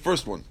eat the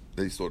first one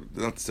that he slaughtered,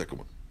 not the second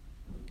one.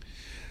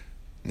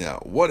 Now,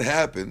 what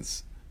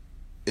happens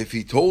if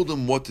he told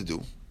him what to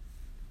do?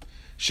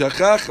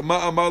 Shachach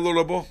ma amar lo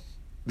rabo.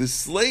 The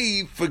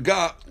slave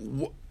forgot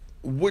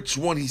which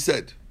one he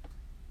said.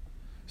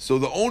 So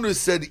the owner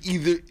said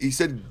he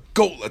said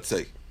goat, let's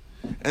say.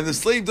 And the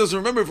slave doesn't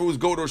remember if it was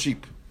goat or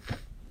sheep.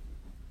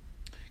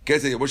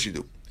 Can't say, what should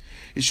he do?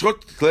 He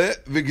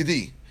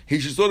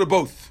should slaughter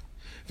both.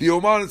 The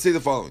Oman and say the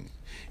following.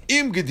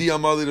 Im gedi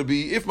amar li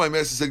rabbi, if my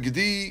master said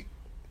gedi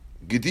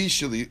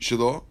shali,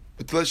 shalo,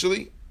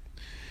 shali,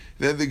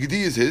 then the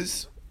gedi is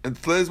his,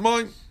 and tle is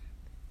mine.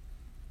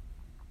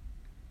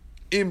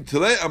 Im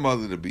tle amar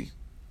li rabbi,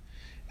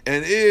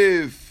 and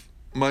if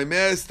my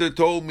master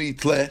told me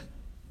tle,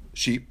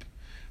 sheep,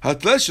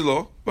 hatle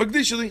shalo,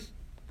 bagdi shali.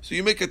 So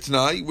you make a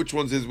t'nai, which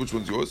one's his, which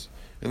one's yours,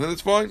 and then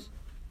it's fine.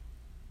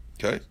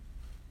 Okay?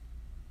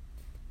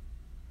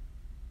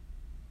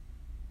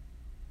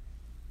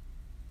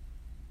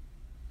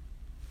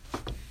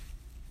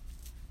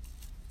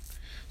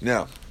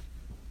 Now,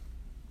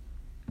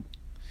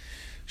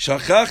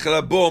 Shachach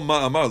rabo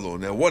ma amar lo.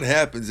 Now, what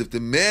happens if the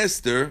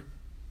master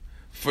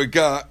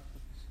forgot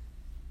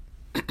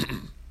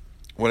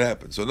what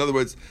happened? So, in other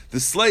words, the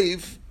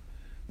slave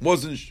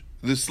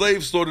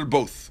slaughtered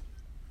both,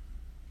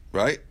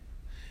 right?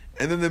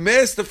 And then the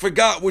master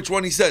forgot which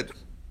one he said.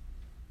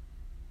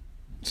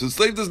 So the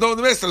slave doesn't know and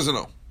the master doesn't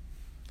know.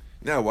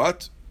 Now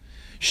what?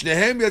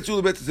 Shnehem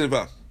yatzu lebet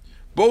tzedva.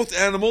 Both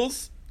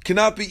animals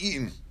cannot be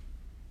eaten.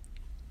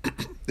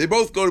 They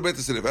both go to bet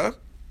tzedva.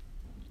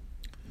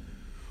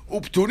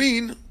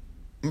 Upturin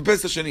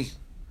pesach sheni.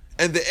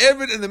 And the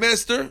Eved and the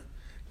master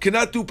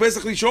cannot do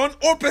Pesach Rishon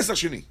or Pesach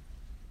Sheni.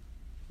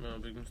 No,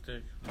 big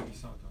mistake.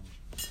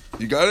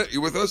 You got it?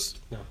 You with us?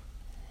 No.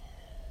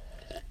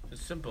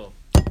 It's simple.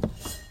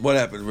 What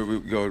happened?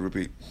 Go ahead,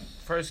 repeat.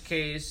 First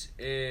case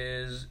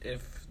is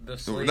if the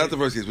slave... Not the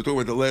first case. We're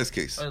talking about the last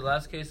case. Oh, the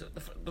last case?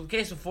 The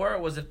case before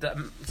was if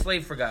the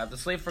slave forgot. If the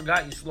slave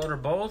forgot, you slaughter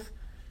both.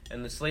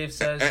 and the slave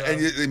says,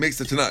 and it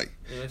makes it tonight.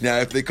 Yes. Now,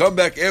 if they come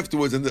back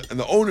afterwards and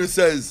the owner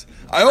says,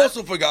 "I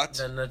also forgot,"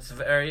 then that's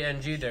very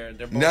NG. They're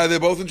both, now they're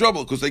both in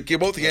trouble because they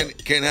both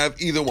can't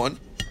have either one,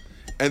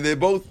 and they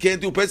both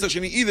can't do Pesach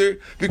Sheni either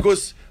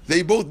because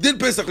they both did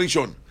Pesach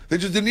Rishon. They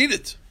just didn't eat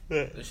it.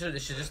 They should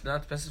just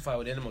not specify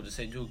what animal. Just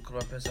say, "Dude, come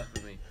on, Pesach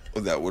with me."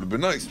 Well, that would have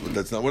been nice, but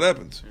that's not what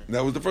happened.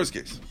 That was the first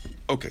case.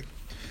 Okay,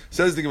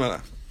 says the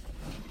Gemara.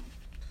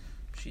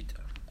 Pshita.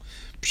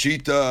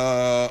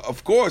 Pshita,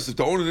 of course, if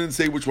the owner didn't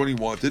say which one he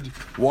wanted,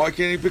 why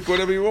can't he pick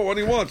whatever he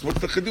wants? What's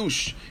the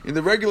Chidush? In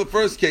the regular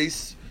first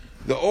case,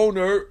 if the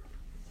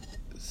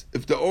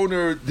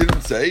owner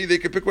didn't say, they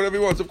can pick whatever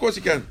he wants. Of course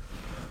he can.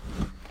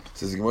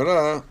 Says the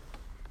Gemara,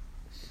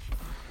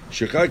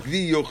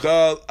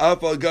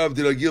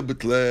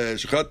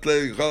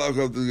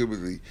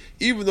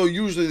 even though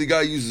usually the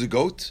guy uses a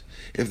goat,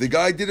 if the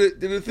guy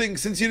did a thing,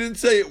 since he didn't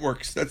say, it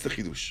works. That's the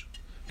Chidush.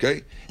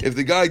 Okay? If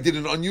the guy did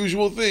an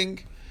unusual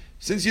thing,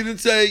 since you didn't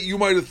say, you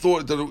might have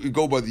thought that we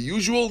go by the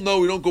usual.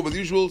 No, we don't go by the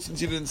usual.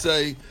 Since you didn't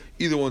say,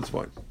 either one's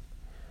fine.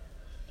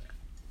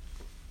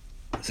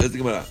 Says the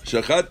Gemara,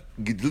 Shachat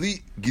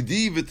gidi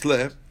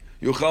v'tleh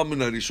yochal min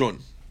harishon.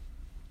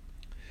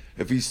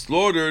 If he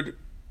slaughtered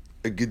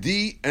a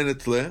gidi and a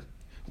tleh,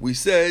 we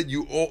said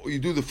you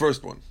do the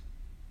first one.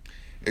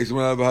 I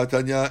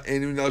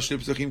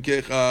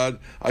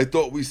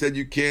thought we said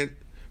you can't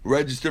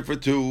register for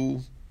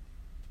two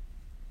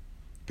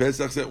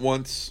Pesachs at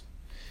once.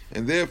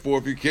 And therefore,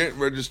 if you can't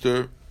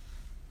register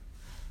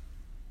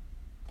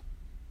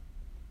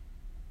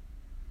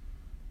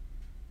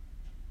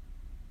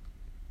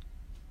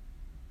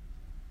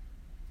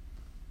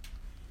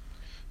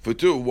for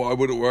two, why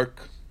would it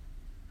work?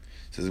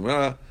 It says,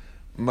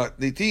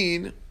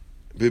 Matnitin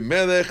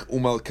b'melech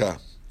u'malka.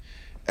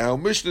 Our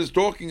Mishnah is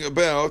talking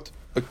about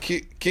a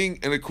king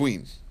and a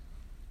queen,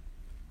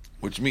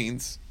 which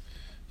means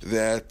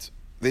that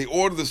they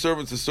order the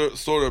servants to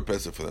slaughter a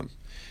Pesach for them,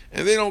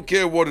 and they don't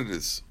care what it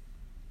is.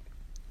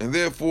 And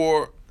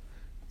therefore,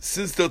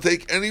 since they'll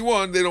take any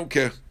one, they don't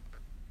care.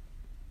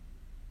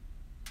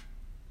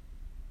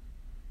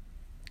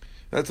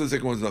 That's the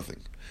second one's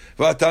nothing.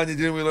 V'atanya,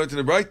 didn't we learn in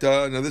the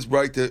Braita? Now this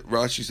Braita,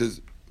 Rashi says,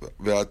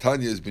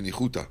 V'atanya is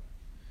b'nichuta.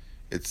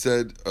 It's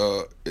said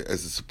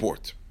as a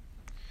support.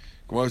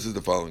 Gemara says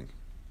the following.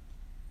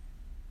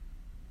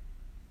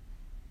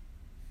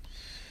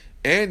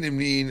 And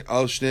nimnin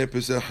al shnei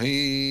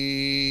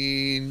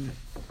pesachin.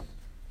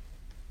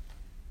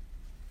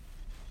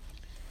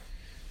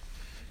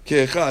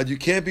 You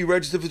can't be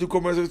registered for two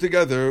korbanos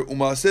together.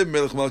 Umaaseh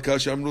melech malka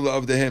she'amru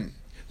la'avdehem.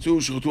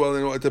 Tzu shechtu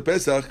aleinu at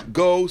Pesach.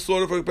 Go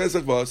slaughter for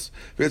Pesach vas.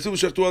 Ve'etzu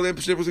shechtu aleinu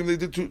p'shnei pesachim. They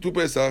did two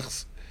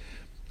Pesachs.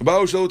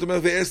 Ba'u shalu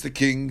t'melech. They asked the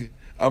king.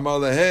 Amar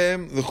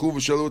lahem l'chu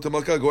v'shalu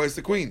t'malka. Go ask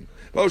the queen.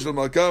 Ba'u shalu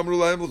t'malka. Amru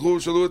lahem l'chu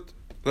v'shalu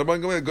t'Rabban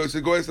Gamliel. Go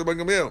ask Rabban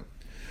Gamliel.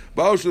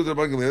 Ba'u shalu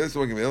t'Rabban Gamliel. That's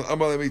Rabban Gamliel.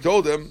 Amar lahem. He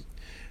told them,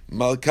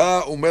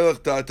 Malka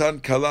u'melech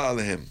ta'atan kala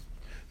alehem.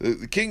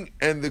 The king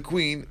and the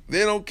queen,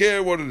 they don't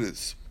care what it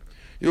is.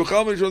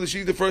 Yochal Mishon,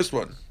 she's the first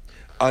one.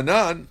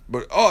 Anan,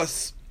 but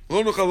us, if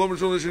it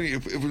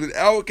was in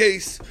our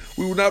case,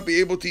 we would not be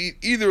able to eat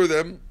either of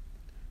them.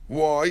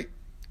 Why?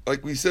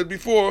 Like we said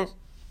before.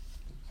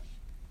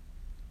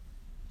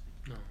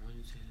 No, I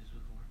didn't say this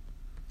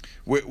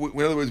before.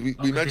 In other words, we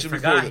mentioned they before.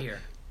 forgot here.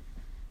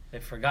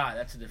 They forgot.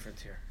 That's the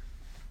difference here.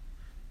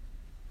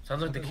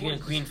 Sounds like the king and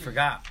queen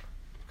forgot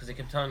because they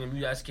kept telling him,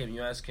 "You ask him.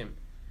 You ask him."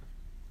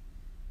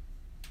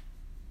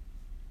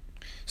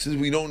 Since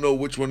we don't know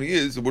which one he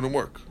is, it wouldn't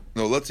work.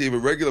 No, let's say you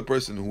have a regular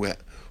person who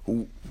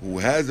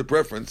has a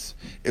preference.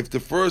 If the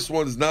first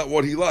one is not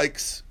what he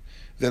likes,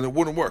 then it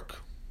wouldn't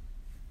work.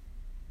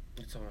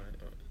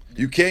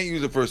 You can't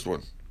use the first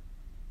one.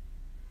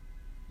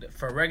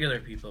 For regular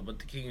people, but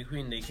the king and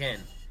queen, they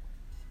can.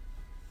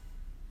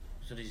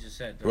 That's what he just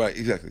said. Right,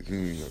 exactly.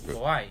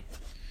 Why?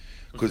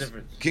 Because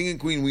king and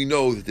queen, we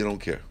know that they don't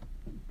care.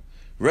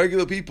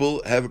 Regular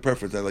people have a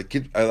preference. I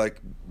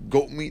like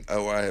goat meat,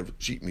 or I have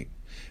sheep meat.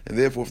 And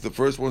therefore, if the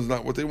first one's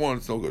not what they want,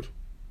 it's no good.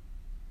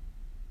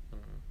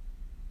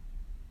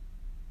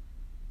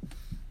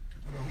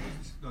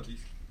 No, these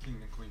king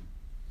and queen.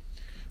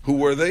 Who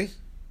were they?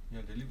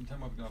 Yeah, they live in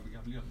time of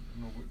Gamliel.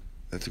 No good.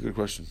 That's a good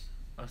question.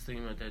 I was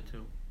thinking about that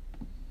too.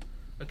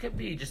 It could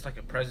be just like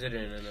a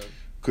president and a...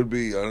 Could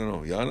be, I don't know,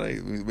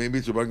 Yana? Maybe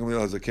it's Rabban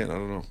Gamliel as a king, I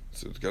don't know.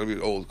 So it's got to be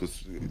old,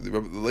 because the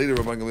later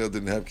Rabban Gamliel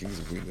didn't have kings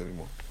and queens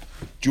anymore.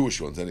 Jewish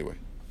ones, anyway.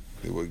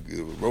 They were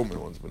Roman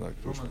ones, but not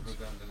Jewish ones.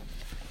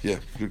 Yeah,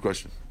 good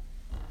question.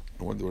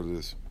 I wonder what it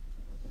is.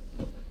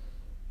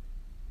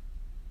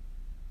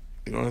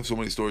 You don't have so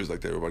many stories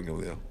like that, Rabban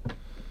Gamliel.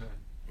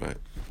 Right.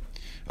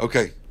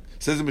 Okay.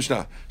 Says the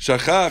Mishnah,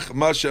 Shachach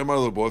ma she'amar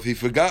lo. If he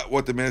forgot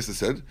what the master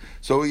said,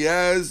 so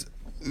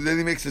then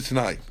he makes it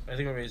tonight. I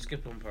think we're going to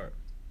skip one part.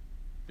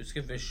 We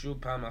skip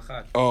Vishu Pam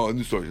Achat. Oh, a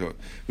new story.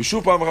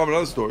 Vishu Pam Achat,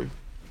 another story.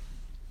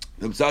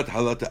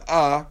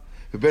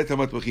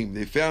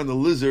 They found a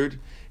lizard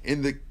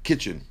in the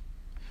kitchen.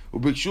 They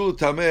wanted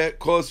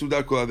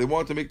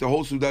to make the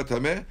whole Sudat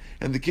Tameh,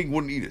 and the king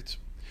wouldn't eat it.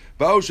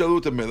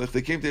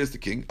 They came to ask the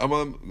king.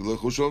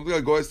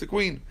 Go ask the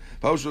queen.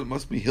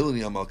 Must be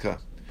Hilani Amalka.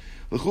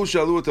 They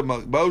asked the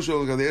Malka.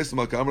 They asked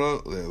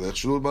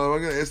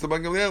the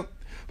Gamliel.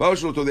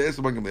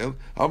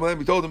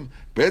 He told him,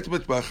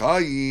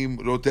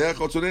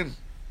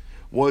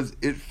 was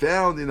it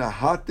found in a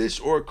hot dish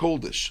or a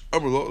cold dish?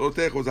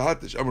 Rotech was a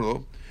hot dish.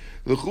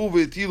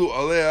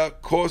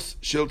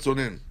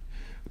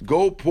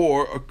 Go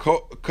pour a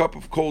cup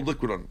of cold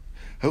liquid on it.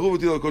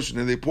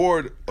 And they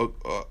poured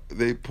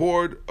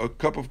a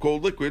cup of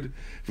cold liquid,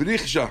 and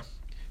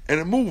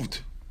it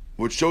moved,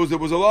 which shows it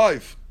was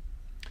alive.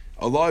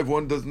 A live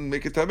one doesn't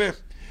make it tameh.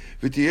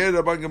 He said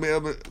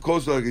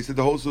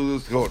the whole suit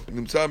is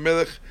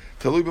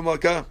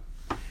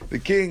the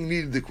king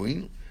needed the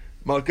queen.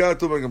 So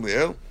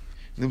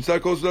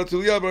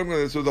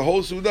the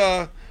whole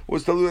suda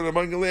was talui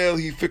Rabban Gamliel.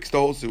 He fixed the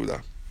whole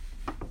suda.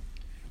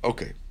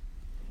 Okay.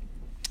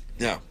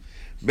 Now,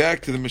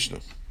 back to the Mishnah.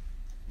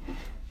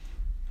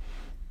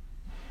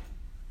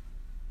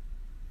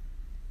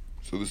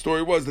 So the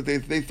story was that they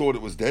thought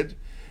it was dead,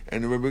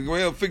 and Rabban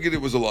Gamliel figured it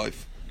was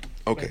alive.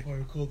 Okay.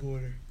 Cold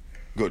water.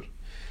 Good.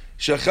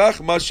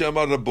 Shachach ma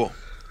she'amar Rabbo.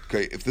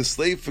 Okay, if the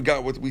slave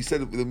forgot what we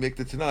said, we'll make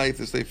the Tanai if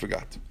the slave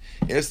forgot.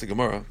 He asked the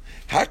Gemara,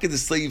 how can the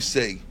slave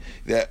say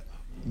that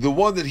the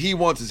one that he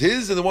wants is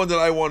his and the one that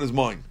I want is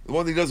mine? The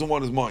one that he doesn't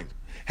want is mine.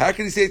 How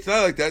can he say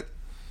Tanai like that?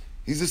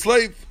 He's a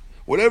slave.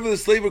 Whatever the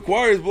slave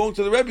requires belongs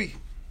to the Rebbe.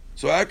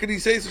 So how can he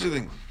say such a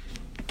thing?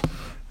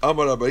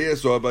 Amar Abaye,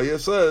 so Abaye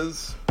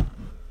says,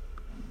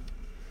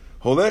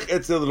 Holech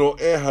etzel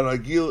ro'eh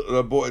haragil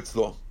Rabbo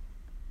etzlo.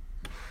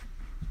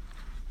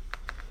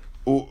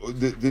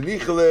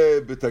 דניחלה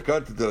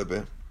בתקנת דרבה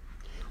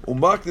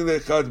ומקנה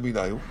לאחד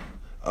מיניו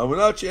על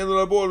מנת שאין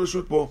לרבו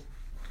רשות פה.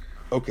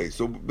 Okay,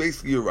 so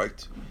basically you're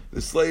right.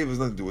 The slave has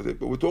nothing to do with it,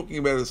 but we're talking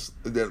about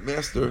that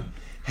master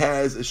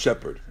has a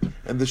shepherd,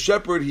 and the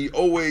shepherd he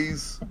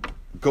always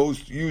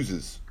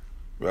uses,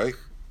 right?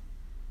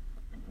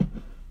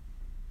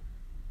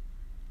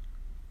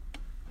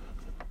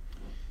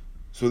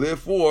 So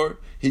therefore,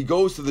 he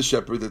goes to the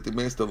shepherd that the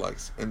master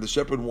likes, and the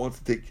shepherd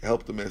wants to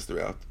help the master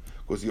out,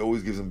 because he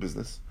always gives him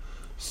business.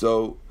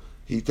 So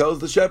he tells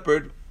the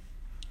shepherd,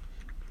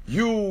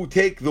 you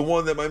take the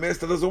one that my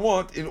master doesn't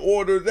want in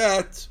order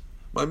that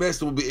my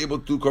master will be able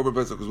to do Korban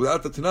Pesach. Because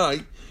without the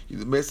Tanai,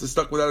 the master is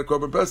stuck without a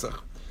Korban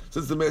Pesach.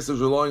 Since the master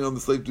is relying on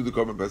the slave to do the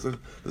Korban Pesach,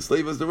 the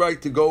slave has the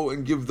right to go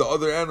and give the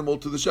other animal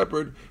to the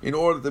shepherd in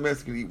order that the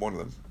master can eat one of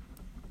them.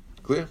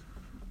 Clear?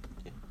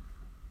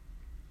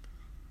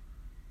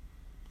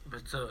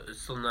 But it's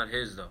still not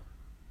his, though.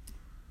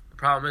 The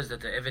problem is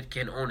that the Eved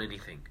can't own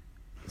anything.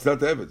 It's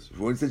not the Evid's.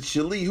 When he said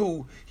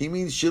Shalihu, he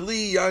means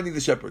Shali Yani the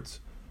shepherds.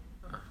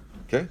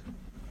 Okay?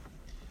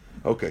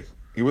 Okay.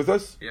 You with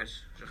us?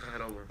 Yes.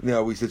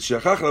 Now we said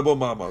Shachach Rabo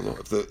Ma'amar.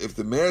 If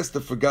the master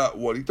forgot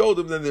what he told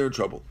him, then they're in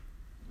trouble.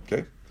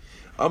 Okay?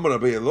 Amar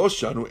Abaye lo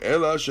shanu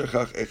ela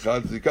shachach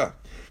echad zika.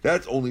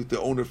 That's only if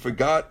the owner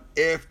forgot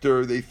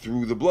after they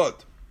threw the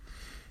blood.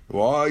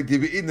 Why?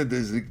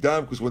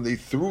 Because when they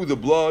threw the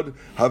blood,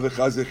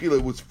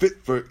 it was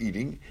fit for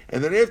eating,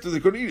 and then after they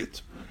couldn't eat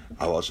it.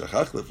 But if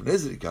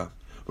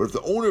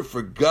the owner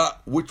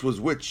forgot which was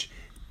which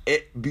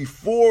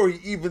before he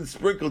even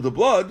sprinkled the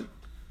blood,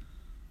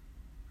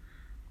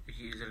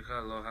 because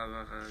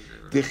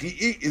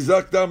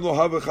at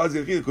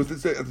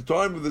the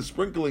time of the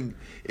sprinkling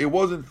it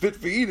wasn't fit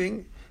for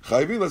eating,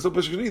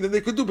 then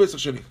they could do Pesach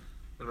Sheni.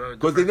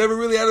 Because they never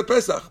really had a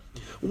Pesach.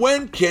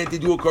 When can't they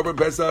do a Korban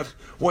Pesach?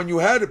 When you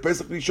had a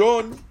Pesach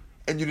Rishon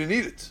and you didn't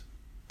eat it,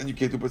 and you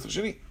can't do Pesach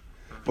Sheni.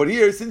 But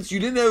here, since you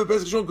didn't have a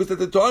Pesach Rishon, because at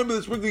the time of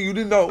the sprinkling you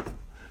didn't know,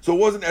 so it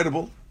wasn't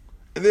edible,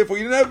 and therefore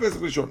you didn't have a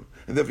Pesach Rishon,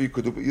 and therefore you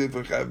could do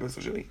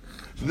Pesach Sheni.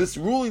 So this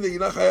ruling that you're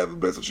not have a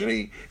Pesach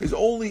Sheni is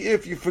only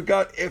if you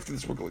forgot after the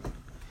sprinkling.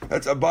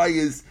 That's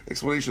Abaye's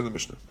explanation of the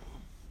Mishnah.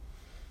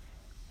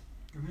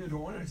 The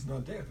owner is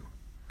not there.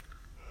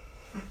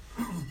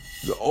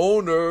 The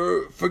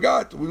owner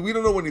forgot. We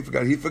don't know when he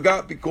forgot. He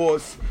forgot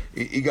because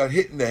he got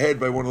hit in the head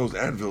by one of those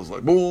anvils,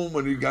 like boom,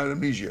 and he got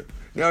amnesia.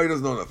 Now he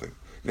doesn't know nothing.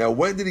 Now,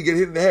 when did he get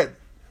hit in the head?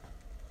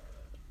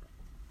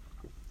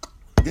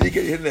 Did he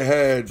get hit in the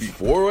head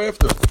before or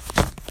after?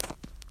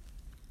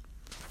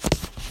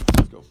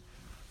 Let's go.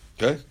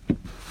 Okay?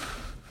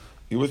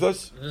 You with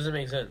us? It doesn't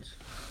make sense.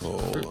 Oh,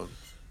 hold on.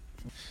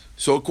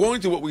 So,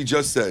 according to what we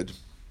just said,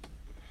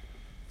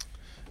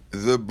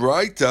 the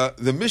Braita,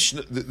 the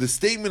Mishnah, the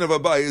statement of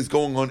Abaye is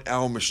going on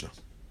our Mishnah.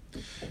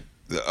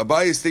 The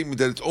Abaye's statement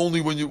that it's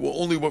only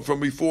from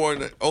before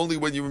and only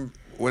when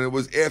it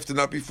was after,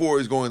 not before,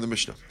 is going on the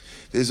Mishnah.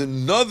 There's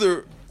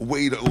another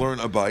way to learn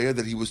Abaye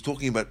that he was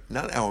talking about,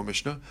 not our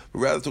Mishnah, but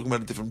rather talking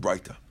about a different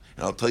Braita.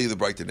 And I'll tell you the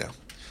Braita now.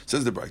 It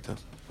says the Braita.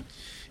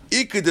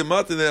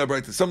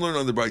 Some learn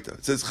on the Braita.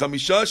 It says,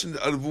 Chamishash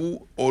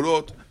arvu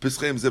orot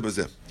peschem zeh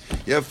bazeh.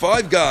 You have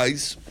 5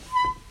 guys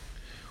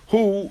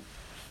who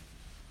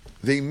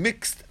they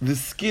mixed the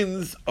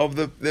skins of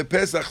their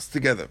Pesachs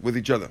together with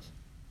each other.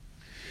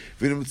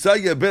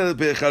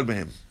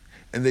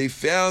 and they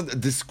found a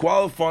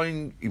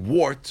disqualifying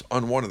wart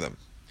on one of them.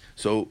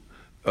 So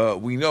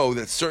we know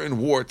that certain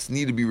warts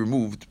need to be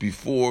removed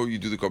before you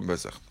do the Korban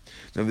Pesach.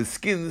 Now the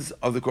skins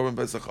of the Korban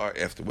Pesach are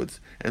afterwards,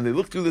 and they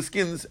look through the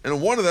skins,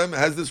 and one of them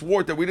has this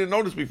wart that we didn't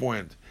notice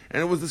beforehand,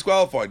 and it was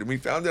disqualified, and we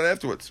found it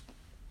afterwards.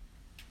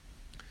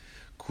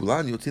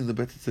 Kulan yotzin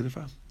lebet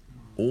tzedefah.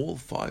 All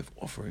 5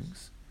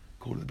 offerings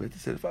go to the bet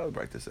tzedefah. The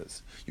Braita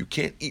says you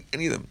can't eat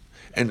any of them,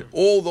 and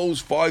all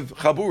those 5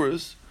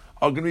 chaburas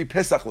are going to be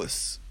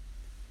pesachless,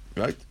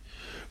 right?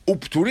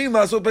 Upturim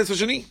ma'asot pesach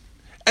sheni,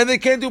 and they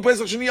can't do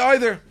pesach sheni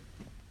either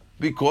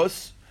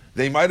because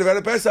they might have had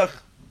a pesach.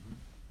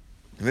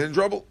 They're in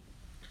trouble.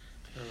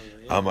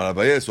 Amar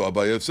Abaye, so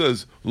Abaye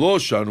says, Lo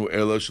shanu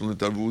ela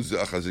sh'nitarvu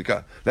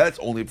ze'achazika. That's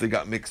only if they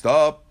got mixed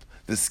up,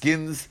 the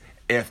skins,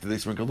 after they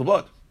sprinkled the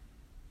blood.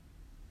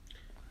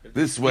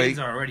 This way, skins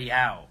are already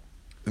out.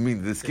 I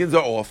mean, the skins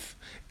are off,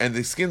 and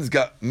the skins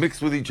got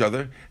mixed with each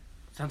other.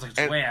 Sounds like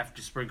it's way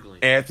after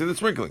sprinkling. After the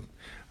sprinkling.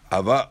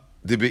 Ava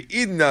de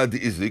be'idna de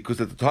izli,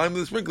 because at the time of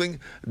the sprinkling,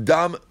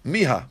 dam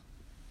miha.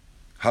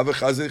 Have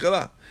chazin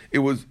chala. It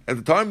was, at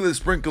the time of the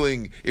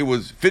sprinkling, it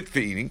was fit for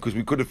eating, because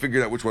we could have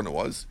figured out which one it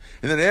was.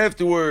 And then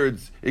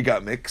afterwards, it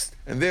got mixed,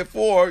 and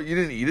therefore, you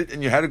didn't eat it,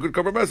 and you had a good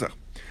Korban Pesach.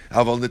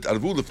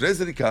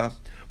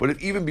 But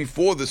if even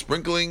before the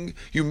sprinkling,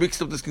 you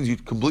mixed up the skins, you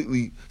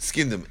completely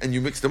skinned them, and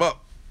you mixed them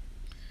up,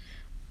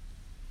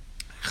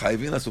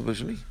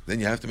 then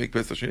you have to make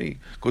Pesach Sheni,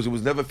 because it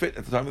was never fit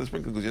at the time of the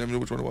sprinkling, because you never knew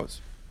which one it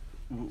was.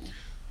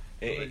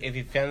 If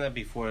you found that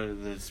before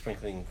the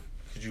sprinkling,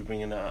 could you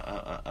bring in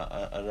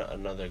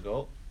another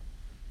goat?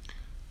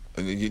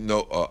 And I don't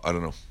know.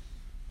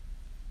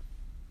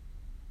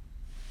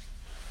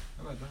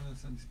 I don't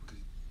understand this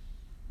because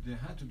they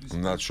had to do.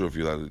 I'm not sure if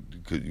you're allowed to.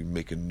 Could you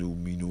make a new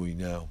minui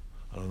now?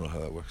 I don't know how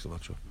that works. I'm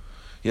not sure.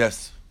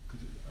 Yes. Do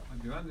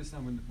you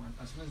understand when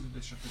as soon as they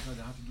shechita,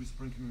 they have to do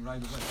sprinkling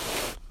right away?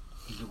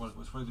 Because they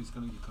was afraid it's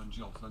going to get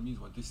congealed. So that means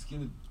what? They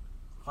skin it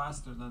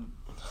faster than.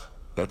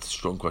 That's a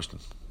strong question.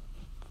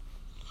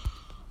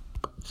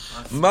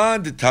 Ma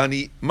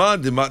detani, ma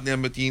dematni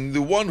amatin.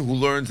 The one who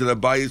learns that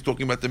Abaye is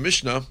talking about the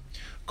Mishnah,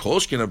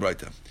 kolshkin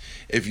abraita.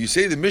 If you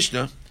say the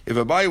Mishnah, if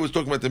Abaye was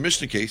talking about the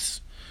Mishnah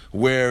case,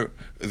 where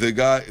the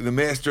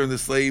master and the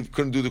slave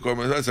couldn't do the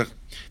Korban Pesach,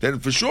 then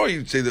for sure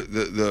you'd say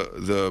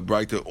the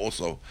Braita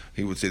also.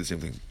 He would say the same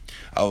thing.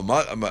 The one who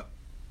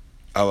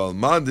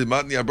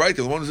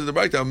says the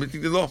Braita, I'm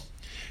making the law.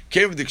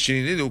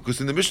 Because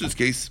in the Mishnah's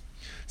case,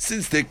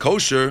 since they're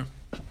kosher,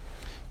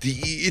 the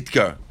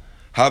itkar.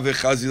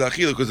 Because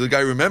the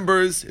guy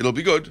remembers, it'll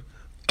be good.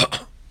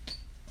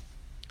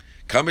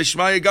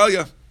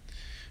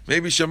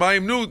 Maybe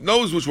Shamayim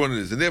knows which one it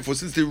is, and therefore,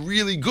 since they're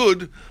really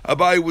good,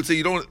 Abaye would say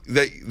you don't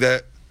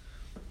that.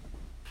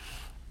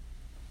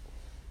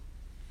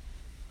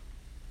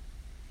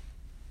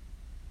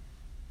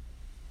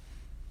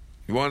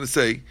 You want to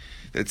say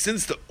that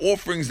since the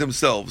offerings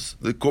themselves,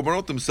 the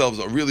korbanot themselves,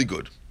 are really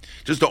good,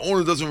 just the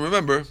owner doesn't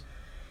remember.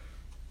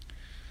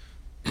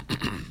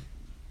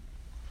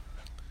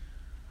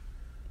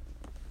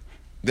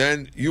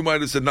 Then you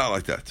might have said not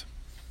like that.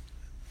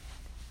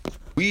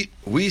 We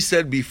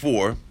said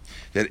before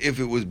that if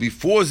it was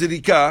before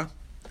Zirika,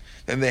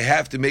 then they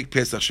have to make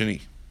Pesach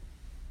Sheni.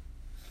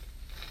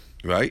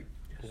 Right?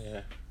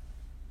 Yeah.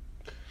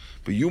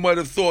 But you might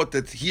have thought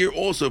that here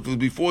also, if it was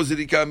before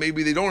Zirika,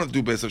 maybe they don't have to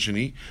do Pesach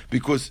Sheni,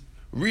 because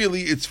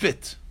really it's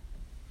fit.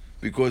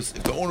 Because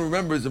if the owner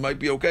remembers, it might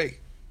be okay.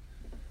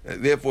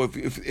 Therefore,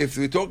 if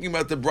we're talking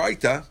about the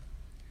Braita,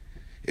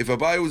 if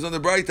Abaye was on the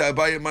Braita,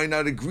 Abaye might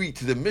not agree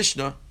to the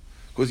Mishnah,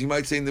 because he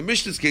might say in the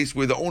Mishnah's case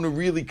where the owner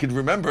really could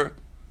remember,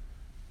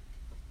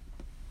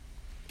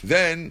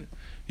 then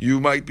you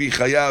might be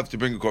chayav to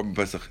bring a Korban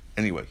Pesach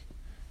anyway,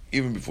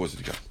 even before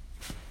Zidikah.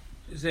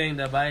 You're saying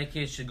the Abaye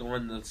case should go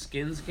on the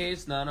skins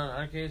case, not on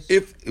our case?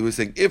 If it was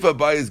saying if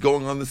Abaye is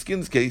going on the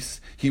skins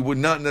case, he would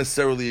not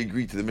necessarily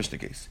agree to the Mishnah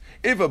case.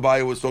 If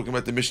Abaye was talking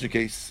about the Mishnah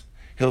case,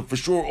 he'll for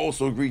sure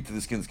also agree to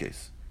the skins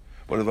case.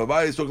 But if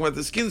Abaye is talking about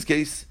the skins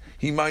case,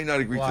 he might not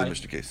agree to the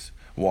Mishnah case.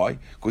 Why?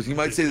 Because he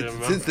might say that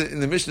since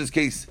in the Mishnah's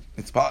case,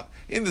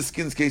 in the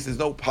skins case, it's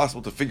no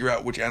possible to figure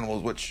out which animal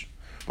is which.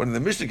 But in the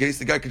Mishnah case,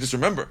 the guy could just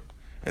remember.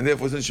 And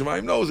therefore, since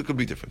Shemayim knows, it could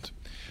be different.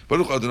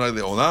 Baruch Adonai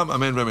Le'olam.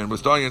 Amen. We're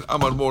starting at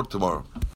Amar Mor tomorrow.